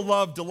that real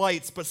love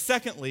delights. But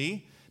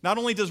secondly, not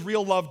only does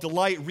real love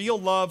delight, real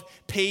love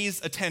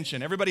pays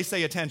attention. Everybody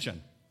say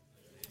attention.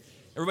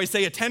 Everybody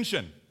say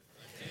attention.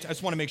 I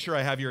just want to make sure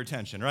I have your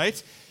attention, right?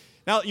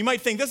 Now, you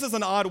might think this is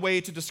an odd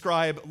way to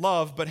describe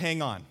love, but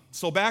hang on.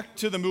 So back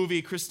to the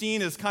movie,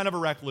 Christine is kind of a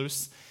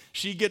recluse.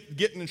 She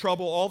getting in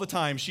trouble all the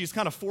time. She's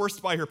kind of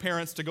forced by her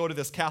parents to go to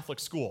this Catholic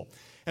school.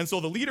 And so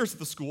the leaders of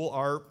the school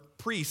are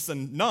priests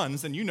and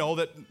nuns, and you know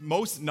that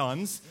most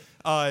nuns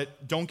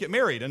don't get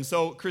married. And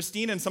so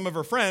Christine and some of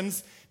her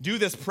friends do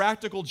this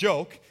practical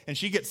joke, and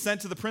she gets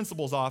sent to the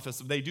principal's office.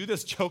 They do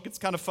this joke. It's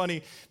kind of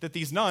funny that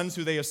these nuns,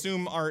 who they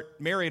assume aren't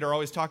married, are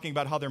always talking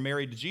about how they're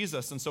married to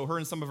Jesus. And so her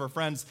and some of her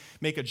friends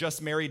make a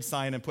just married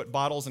sign and put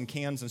bottles and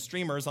cans and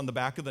streamers on the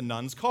back of the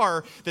nun's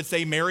car that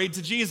say married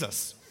to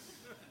Jesus.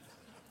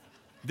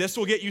 This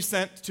will get you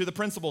sent to the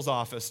principal's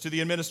office, to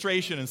the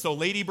administration. And so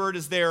Lady Bird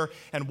is there,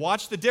 and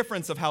watch the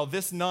difference of how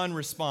this nun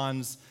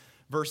responds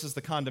versus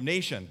the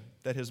condemnation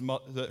that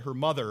her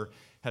mother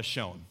has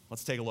shown.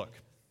 Let's take a look.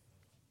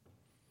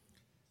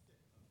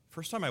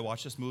 First time I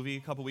watched this movie a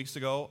couple weeks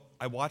ago,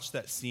 I watched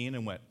that scene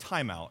and went,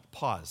 time out,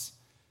 pause.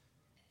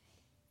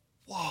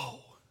 Whoa,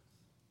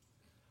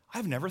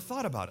 I've never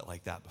thought about it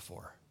like that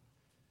before.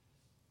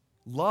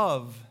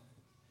 Love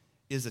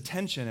is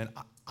attention, and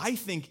I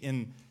think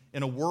in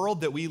a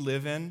world that we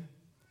live in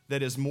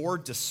that is more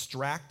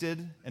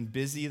distracted and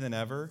busy than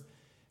ever,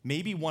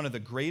 maybe one of the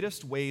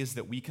greatest ways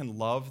that we can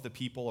love the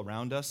people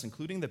around us,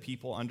 including the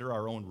people under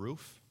our own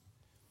roof,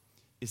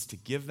 is to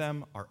give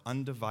them our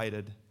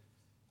undivided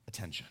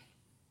attention.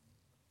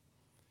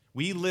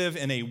 We live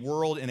in a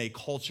world, in a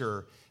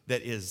culture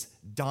that is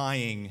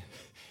dying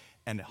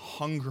and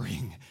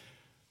hungering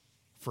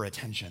for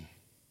attention,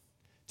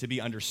 to be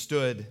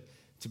understood,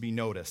 to be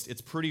noticed.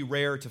 It's pretty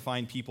rare to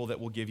find people that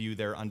will give you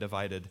their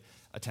undivided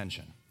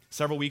attention.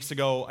 Several weeks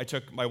ago, I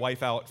took my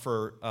wife out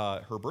for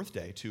her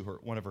birthday to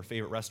one of her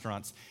favorite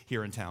restaurants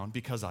here in town,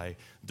 because I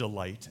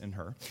delight in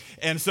her.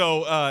 And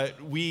so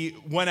we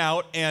went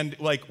out, and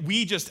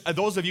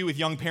those of you with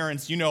young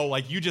parents,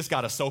 you just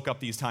got to soak up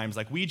these times.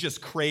 We just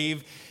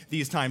crave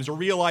these times. We're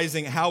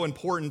realizing how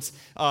important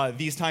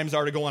these times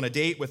are to go on a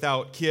date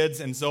without kids.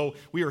 And so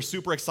we were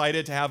super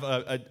excited to have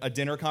a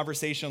dinner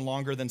conversation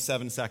longer than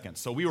 7 seconds.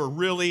 So we were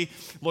really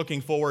looking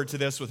forward to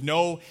this with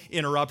no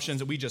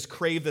interruptions. We just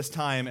crave this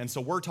time. And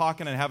so we're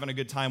talking and having a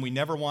good time. We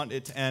never want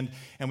it to end.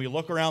 And we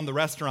look around the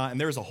restaurant, and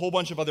there's a whole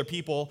bunch of other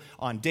people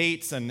on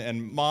dates,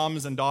 and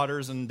moms and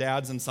daughters and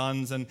dads and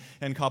sons and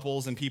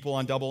couples and people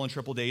on double and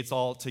triple dates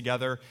all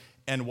together.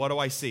 And what do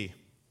I see?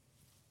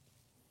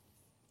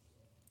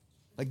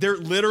 They're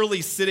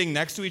literally sitting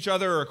next to each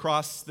other or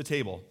across the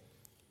table.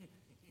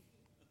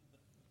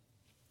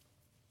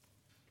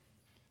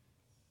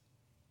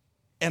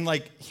 And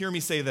hear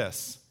me say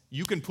this.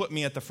 You can put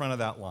me at the front of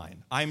that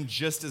line. I'm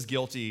just as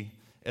guilty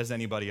as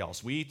anybody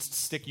else. We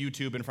stick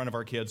YouTube in front of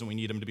our kids and we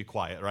need them to be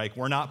quiet, right?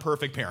 We're not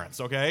perfect parents,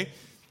 okay?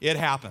 It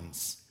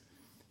happens.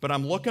 But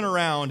I'm looking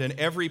around and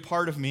every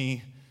part of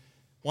me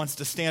wants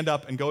to stand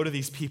up and go to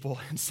these people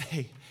and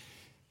say,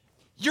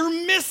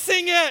 you're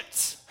missing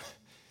it.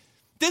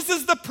 This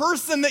is the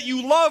person that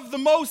you love the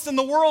most in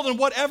the world, and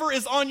whatever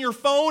is on your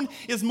phone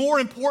is more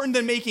important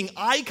than making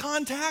eye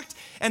contact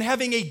and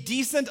having a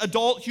decent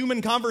adult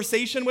human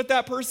conversation with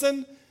that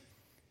person.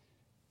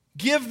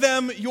 Give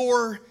them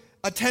your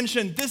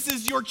attention. This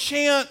is your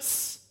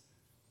chance.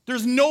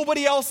 There's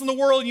nobody else in the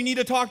world you need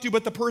to talk to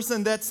but the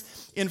person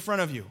that's in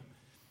front of you.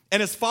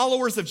 And as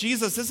followers of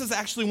Jesus, this is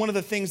actually one of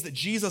the things that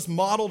Jesus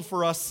modeled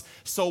for us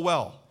so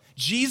well.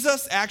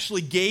 Jesus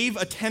actually gave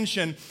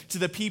attention to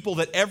the people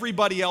that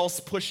everybody else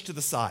pushed to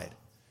the side.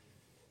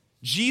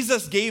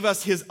 Jesus gave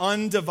us his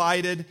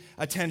undivided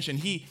attention.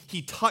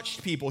 He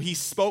touched people. He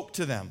spoke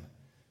to them.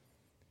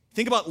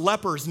 Think about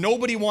lepers.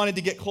 Nobody wanted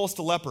to get close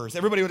to lepers.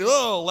 Everybody would,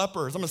 oh,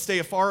 lepers. I'm going to stay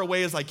as far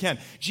away as I can.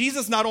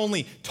 Jesus not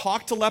only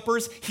talked to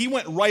lepers, he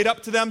went right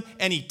up to them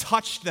and he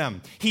touched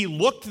them. He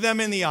looked them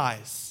in the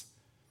eyes.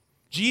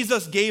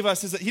 Jesus gave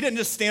us he didn't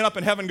just stand up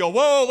in heaven and go,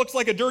 whoa, looks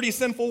like a dirty,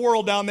 sinful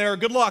world down there.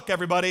 Good luck,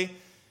 everybody.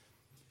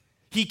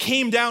 He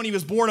came down. He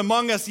was born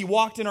among us. He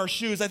walked in our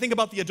shoes. I think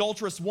about the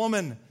adulterous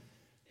woman.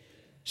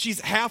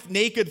 She's half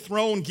naked,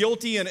 thrown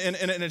guilty and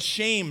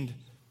ashamed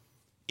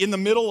in the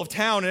middle of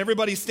town, and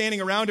everybody's standing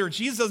around her. And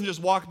Jesus doesn't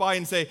just walk by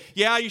and say,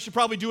 yeah, you should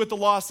probably do what the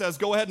law says.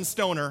 Go ahead and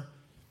stone her.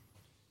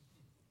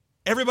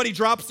 Everybody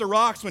drops their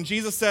rocks when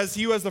Jesus says,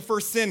 he who has the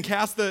first sin,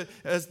 cast the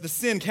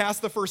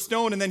first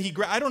stone. And then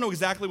I don't know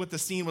exactly what the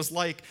scene was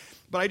like,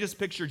 but I just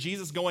picture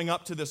Jesus going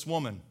up to this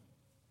woman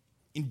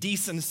in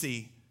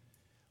decency,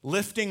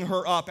 lifting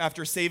her up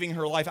after saving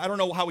her life. I don't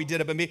know how he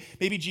did it, but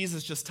maybe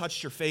Jesus just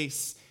touched her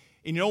face.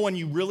 And you know when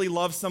you really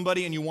love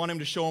somebody and you want him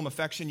to show them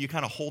affection, you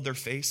kind of hold their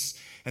face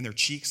and their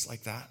cheeks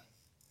like that.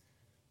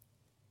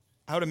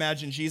 I would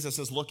imagine Jesus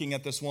is looking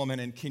at this woman,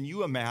 and can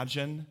you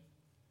imagine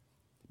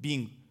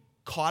being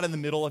caught in the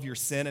middle of your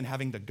sin and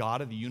having the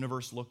God of the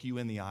universe look you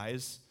in the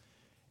eyes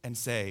and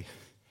say,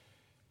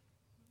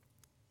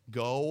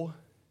 go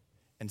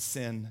and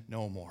sin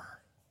no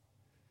more.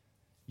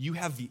 You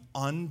have the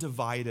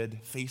undivided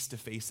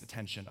face-to-face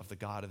attention of the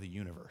God of the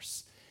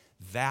universe.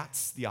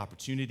 That's the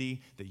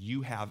opportunity that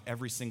you have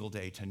every single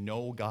day to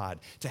know God,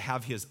 to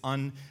have his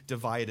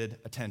undivided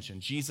attention.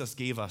 Jesus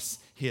gave us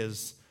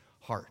his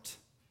heart.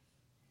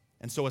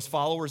 And so as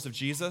followers of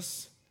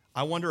Jesus,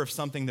 I wonder if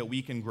something that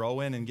we can grow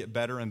in and get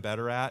better and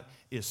better at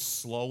is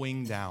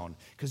slowing down.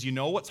 Because you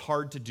know what's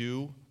hard to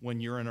do when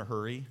you're in a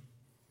hurry?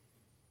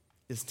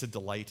 Is to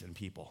delight in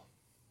people.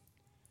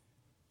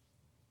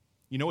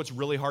 You know what's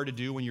really hard to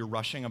do when you're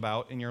rushing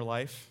about in your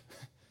life?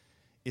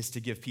 Is to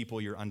give people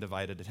your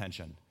undivided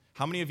attention.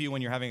 How many of you,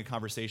 when you're having a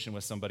conversation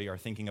with somebody, are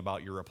thinking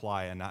about your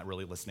reply and not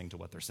really listening to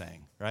what they're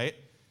saying, right?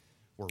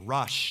 We're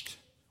rushed.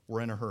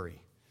 We're in a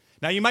hurry.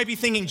 Now, you might be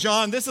thinking,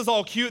 John, this is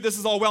all cute. This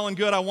is all well and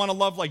good. I want to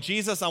love like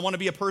Jesus. I want to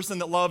be a person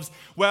that loves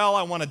well.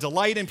 I want to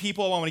delight in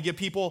people. I want to give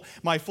people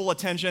my full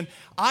attention.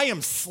 I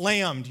am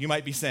slammed, you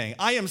might be saying.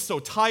 I am so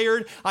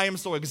tired. I am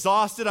so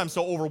exhausted. I'm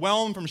so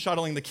overwhelmed from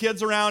shuttling the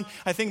kids around.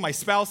 I think my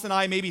spouse and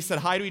I maybe said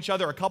hi to each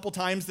other a couple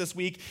times this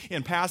week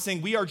in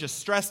passing. We are just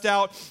stressed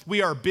out.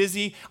 We are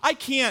busy. I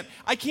can't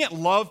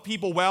love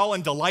people well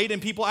and delight in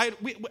people. I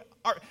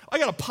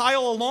got a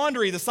pile of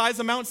laundry the size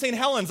of Mount St.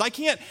 Helens. I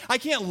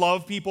can't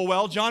love people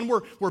well. John,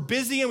 we're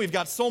busy and we've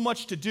got so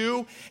much to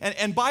do.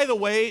 And by the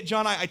way,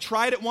 John, I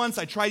tried it once.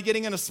 I tried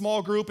getting in a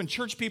small group, and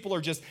church people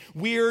are just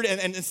weird.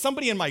 And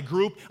somebody in my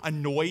group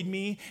annoyed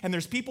me. And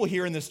there's people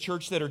here in this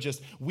church that are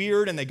just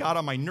weird, and they got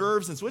on my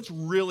nerves. And so it's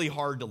really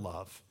hard to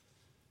love.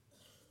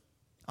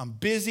 I'm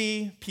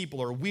busy.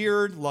 People are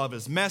weird. Love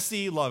is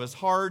messy. Love is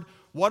hard.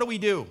 What do we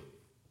do?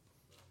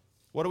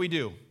 What do we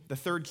do? The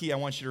third key I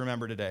want you to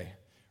remember today.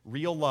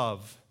 Real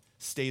love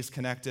stays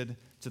connected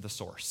to the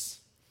source.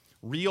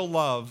 Real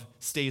love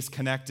stays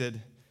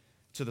connected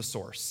to the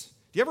source.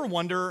 Do you ever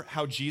wonder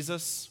how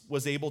Jesus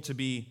was able to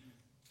be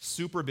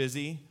super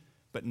busy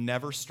but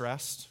never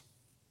stressed?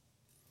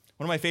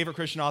 One of my favorite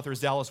Christian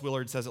authors, Dallas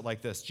Willard, says it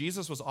like this: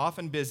 Jesus was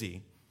often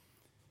busy,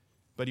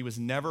 but he was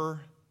never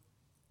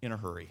in a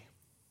hurry.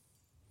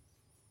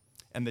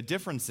 And the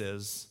difference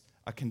is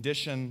a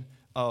condition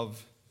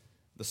of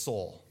the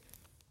soul.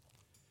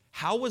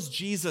 How was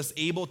Jesus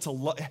able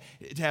to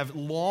have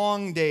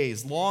long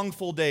days, long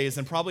full days,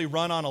 and probably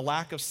run on a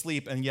lack of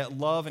sleep and yet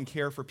love and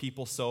care for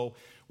people so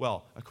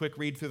well? A quick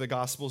read through the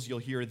Gospels, you'll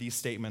hear these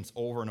statements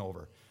over and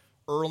over.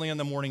 Early in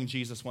the morning,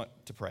 Jesus went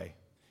to pray.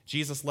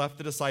 Jesus left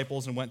the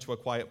disciples and went to a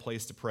quiet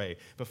place to pray.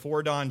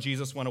 Before dawn,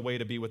 Jesus went away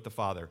to be with the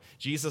Father.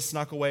 Jesus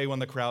snuck away when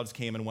the crowds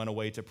came and went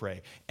away to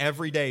pray.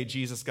 Every day,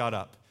 Jesus got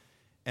up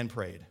and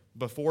prayed.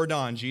 Before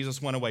dawn,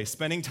 Jesus went away.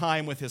 Spending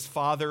time with his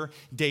Father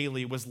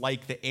daily was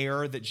like the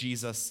air that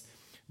Jesus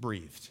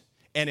breathed.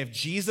 And if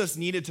Jesus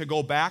needed to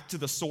go back to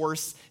the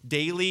source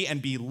daily and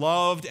be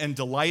loved and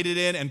delighted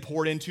in and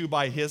poured into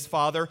by his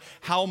Father,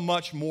 how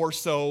much more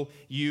so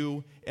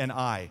you and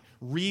I?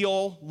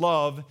 Real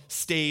love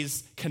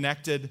stays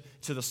connected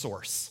to the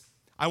source.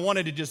 I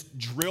wanted to just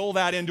drill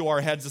that into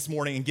our heads this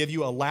morning and give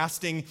you a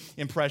lasting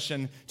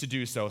impression to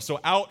do so. So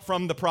out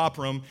from the prop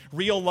room,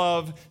 real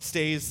love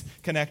stays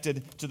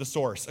connected to the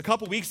source. A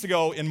couple weeks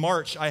ago in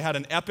March, I had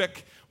an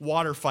epic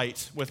water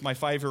fight with my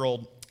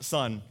 5-year-old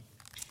son.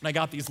 And I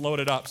got these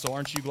loaded up. So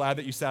aren't you glad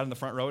that you sat in the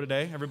front row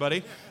today,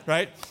 everybody?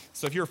 Right?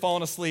 So if you're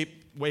falling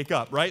asleep, wake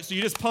up, right? So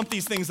you just pump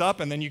these things up,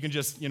 and then you can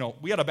just,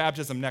 we got a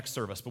baptism next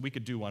service, but we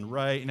could do one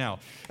right now.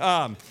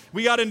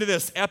 We got into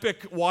this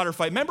epic water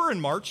fight. Remember in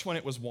March when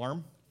it was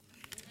warm?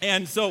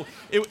 And so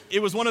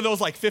it was one of those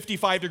like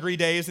 55-degree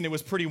days, and it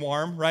was pretty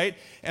warm, right?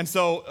 And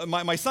so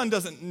my son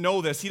doesn't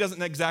know this. He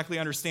doesn't exactly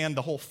understand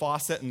the whole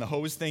faucet and the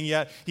hose thing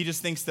yet. He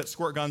just thinks that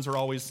squirt guns are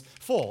always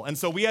full. And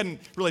so we hadn't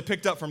really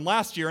picked up from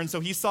last year, and so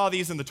he saw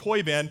these in the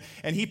toy bin,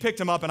 and he picked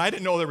them up, and I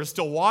didn't know there was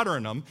still water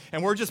in them.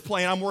 And we're just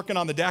playing. I'm working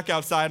on the deck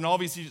outside, and all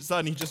of a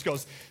sudden he just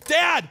goes,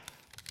 "Dad,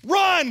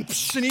 run!"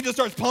 And he just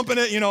starts pumping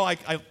it.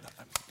 I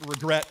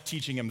regret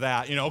teaching him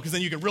that, because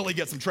then you can really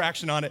get some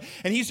traction on it.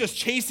 And he's just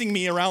chasing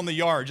me around the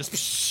yard,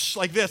 just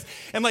like this.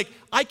 And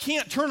I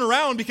can't turn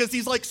around because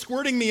he's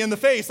squirting me in the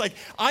face.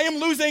 I am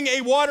losing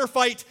a water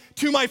fight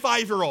to my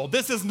 5-year-old.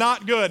 This is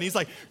not good. And he's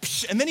like,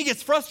 and then he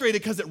gets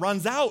frustrated because it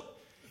runs out.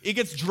 It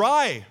gets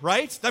dry,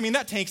 right?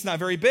 That tank's not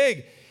very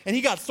big. And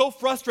he got so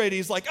frustrated,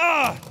 he's like,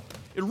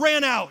 it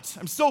ran out.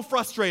 I'm so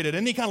frustrated.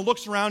 And he kind of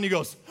looks around and he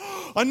goes,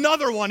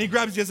 another one. He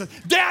grabs me and says,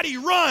 "Daddy,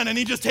 run!" And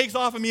he just takes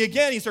off of me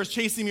again. He starts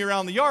chasing me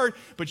around the yard.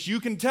 But you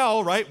can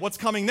tell, right, what's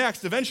coming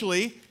next.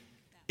 Eventually,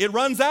 it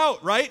runs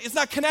out, right? It's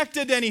not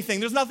connected to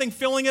anything. There's nothing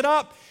filling it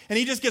up. And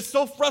he just gets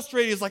so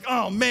frustrated. He's like,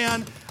 "Oh,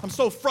 man, I'm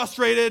so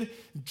frustrated,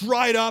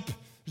 dried up.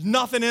 There's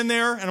nothing in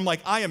there." And I'm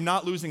like, I am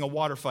not losing a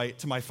water fight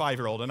to my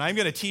 5-year-old. And I'm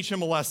going to teach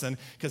him a lesson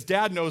because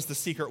Dad knows the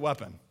secret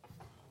weapon.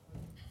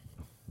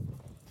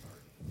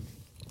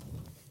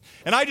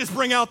 And I just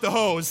bring out the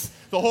hose,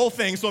 the whole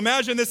thing. So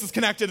imagine this is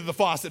connected to the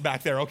faucet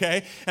back there,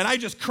 okay? And I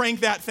just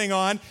crank that thing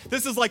on.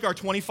 This is like our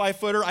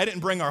 25-footer. I didn't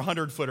bring our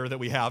 100-footer that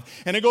we have.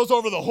 And it goes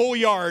over the whole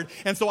yard.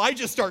 And so I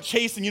just start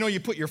chasing. You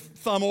put your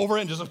thumb over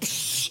it and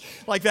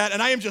just like that.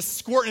 And I am just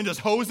squirting and just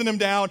hosing him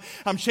down.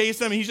 I'm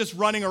chasing him. And he's just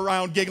running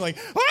around giggling,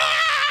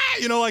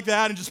 like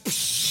that. And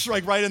just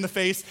right in the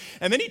face.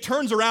 And then he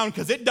turns around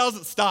because it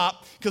doesn't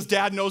stop because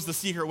Dad knows the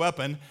secret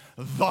weapon,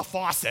 the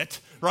faucet,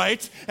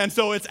 right? And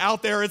so it's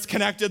out there, it's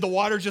connected, the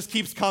water just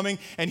keeps coming,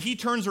 and he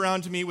turns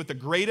around to me with the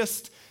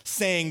greatest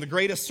saying, the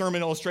greatest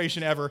sermon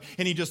illustration ever,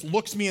 and he just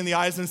looks me in the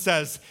eyes and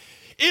says,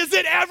 "Is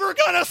it ever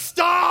gonna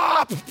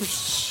stop?"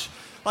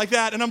 Like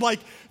that, and I'm like,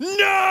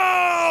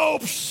 "No!"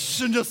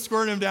 And just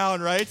squirt him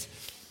down, right?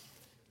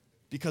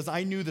 Because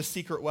I knew the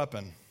secret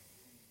weapon.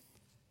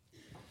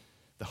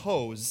 The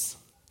hose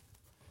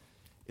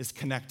is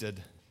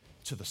connected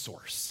to the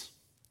source.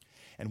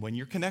 And when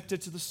you're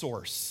connected to the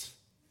source,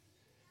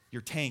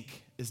 your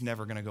tank is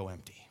never going to go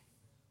empty.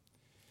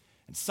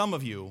 And some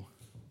of you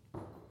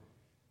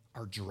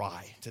are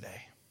dry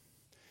today.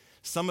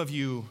 Some of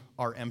you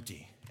are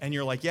empty. And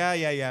you're like,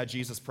 yeah,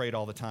 Jesus prayed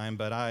all the time,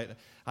 but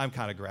I'm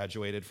kind of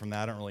graduated from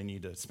that. I don't really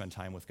need to spend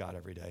time with God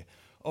every day.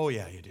 Oh,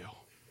 yeah, you do.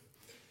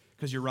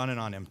 Because you're running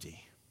on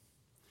empty.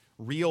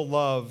 Real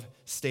love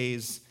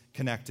stays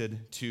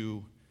connected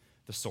to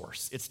the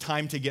source. It's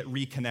time to get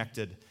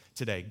reconnected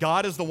today.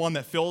 God is the one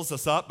that fills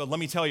us up, but let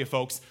me tell you,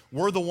 folks,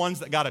 we're the ones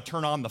that got to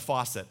turn on the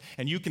faucet,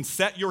 and you can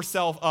set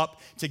yourself up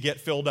to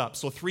get filled up.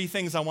 So 3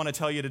 things I want to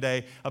tell you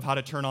today of how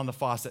to turn on the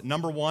faucet.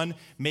 Number 1,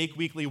 make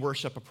weekly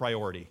worship a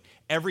priority.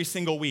 Every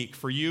single week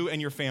for you and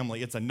your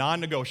family, it's a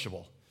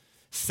non-negotiable.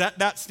 Set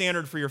that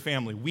standard for your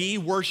family. We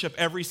worship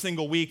every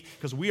single week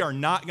because we are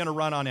not going to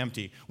run on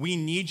empty. We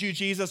need you,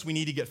 Jesus. We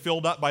need to get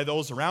filled up by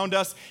those around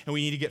us, and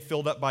we need to get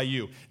filled up by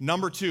you.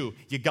 Number 2,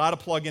 you got to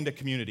plug into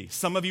community.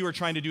 Some of you are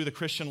trying to do the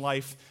Christian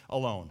life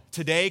alone.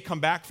 Today, come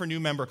back for new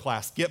member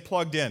class. Get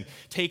plugged in.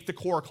 Take the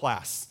core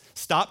class.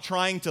 Stop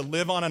trying to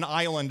live on an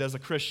island as a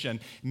Christian.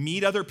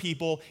 Meet other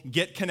people,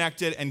 get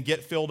connected, and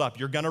get filled up.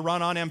 You're going to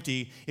run on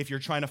empty if you're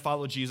trying to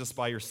follow Jesus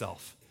by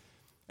yourself.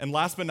 And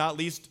last but not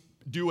least,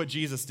 do what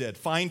Jesus did.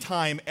 Find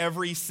time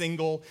every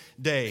single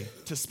day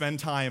to spend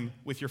time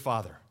with your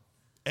Father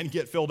and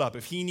get filled up.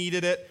 If he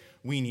needed it,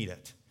 we need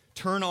it.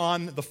 Turn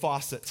on the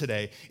faucet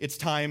today. It's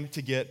time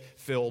to get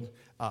filled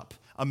up.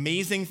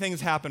 Amazing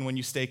things happen when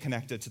you stay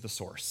connected to the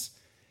source.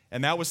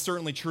 And that was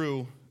certainly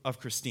true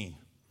of Christine.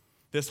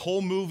 This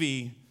whole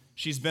movie,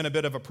 she's been a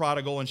bit of a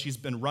prodigal, and she's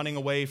been running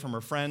away from her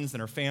friends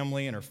and her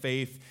family and her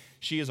faith.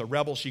 She is a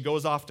rebel. She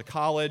goes off to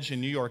college in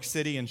New York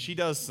City, and she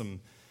does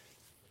some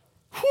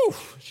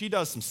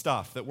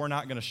stuff that we're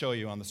not going to show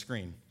you on the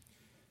screen.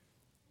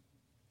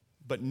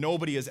 But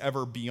nobody is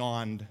ever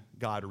beyond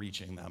God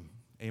reaching them.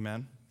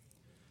 Amen?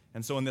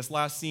 And so in this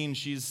last scene,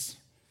 she's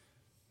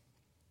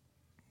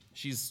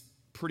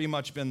pretty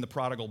much been the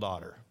prodigal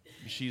daughter.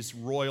 She's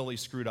royally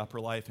screwed up her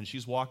life, and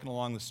she's walking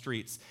along the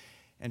streets.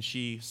 and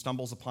she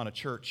stumbles upon a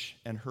church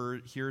and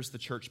hears the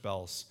church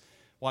bells.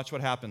 Watch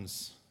what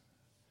happens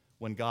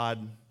when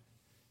God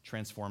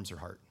transforms her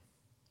heart.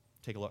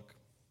 Take a look.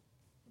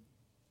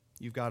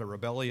 You've got a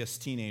rebellious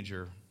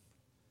teenager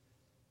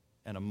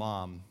and a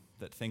mom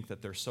that think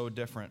that they're so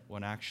different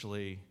when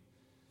actually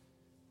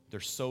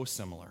they're so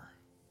similar.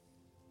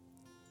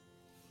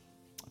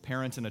 A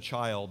parent and a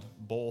child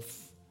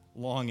both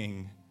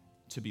longing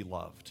to be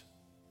loved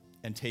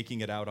and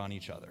taking it out on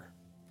each other.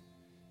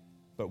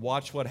 But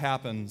watch what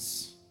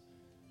happens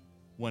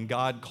when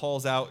God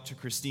calls out to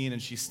Christine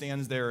and she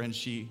stands there and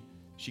she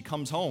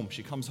comes home.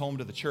 She comes home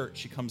to the church.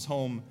 She comes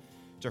home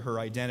to her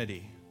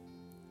identity.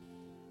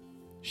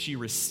 She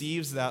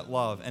receives that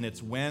love, and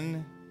it's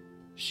when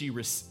she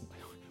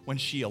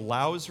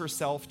allows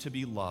herself to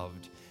be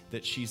loved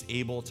that she's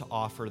able to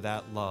offer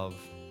that love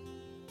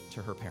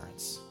to her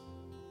parents.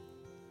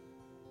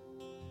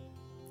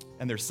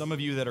 And there's some of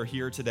you that are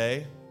here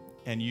today,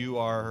 and you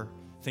are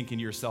thinking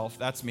to yourself,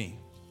 that's me.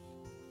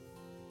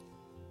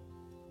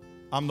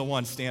 I'm the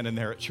one standing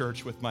there at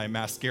church with my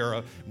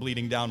mascara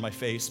bleeding down my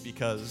face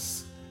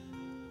because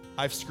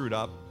I've screwed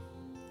up.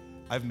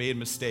 I've made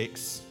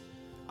mistakes.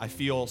 I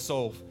feel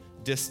so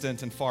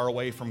distant and far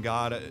away from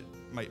God.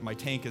 My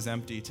tank is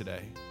empty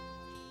today.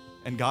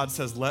 And God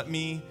says, let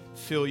me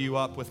fill you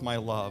up with my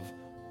love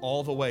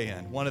all the way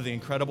in. One of the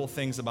incredible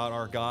things about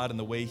our God and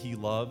the way he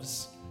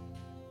loves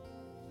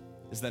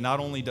is that not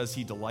only does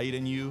he delight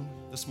in you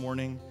this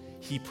morning,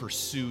 he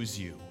pursues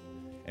you.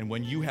 And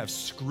when you have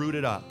screwed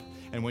it up,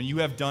 and when you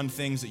have done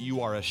things that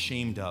you are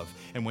ashamed of,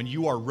 and when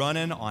you are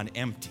running on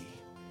empty,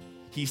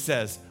 he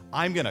says,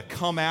 I'm going to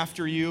come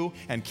after you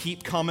and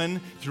keep coming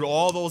through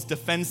all those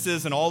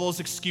defenses and all those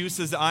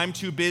excuses. I'm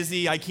too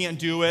busy. I can't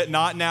do it.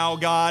 Not now,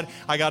 God.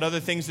 I got other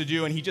things to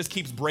do. And he just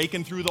keeps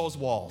breaking through those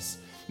walls.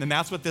 And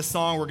that's what this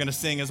song we're going to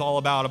sing is all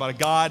about a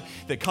God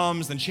that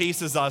comes and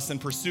chases us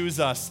and pursues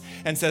us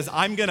and says,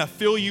 I'm going to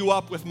fill you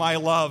up with my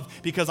love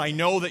because I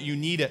know that you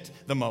need it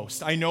the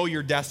most. I know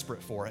you're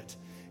desperate for it.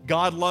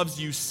 God loves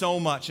you so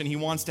much, and he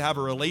wants to have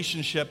a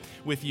relationship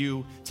with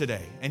you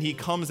today. And he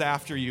comes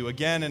after you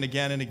again and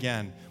again and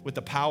again with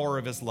the power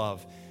of his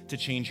love to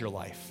change your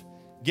life.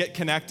 Get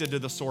connected to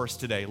the source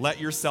today. Let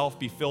yourself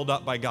be filled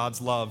up by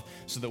God's love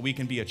so that we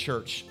can be a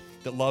church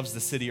that loves the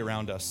city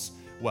around us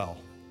well.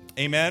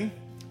 Amen?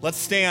 Let's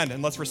stand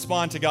and let's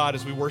respond to God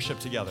as we worship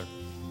together.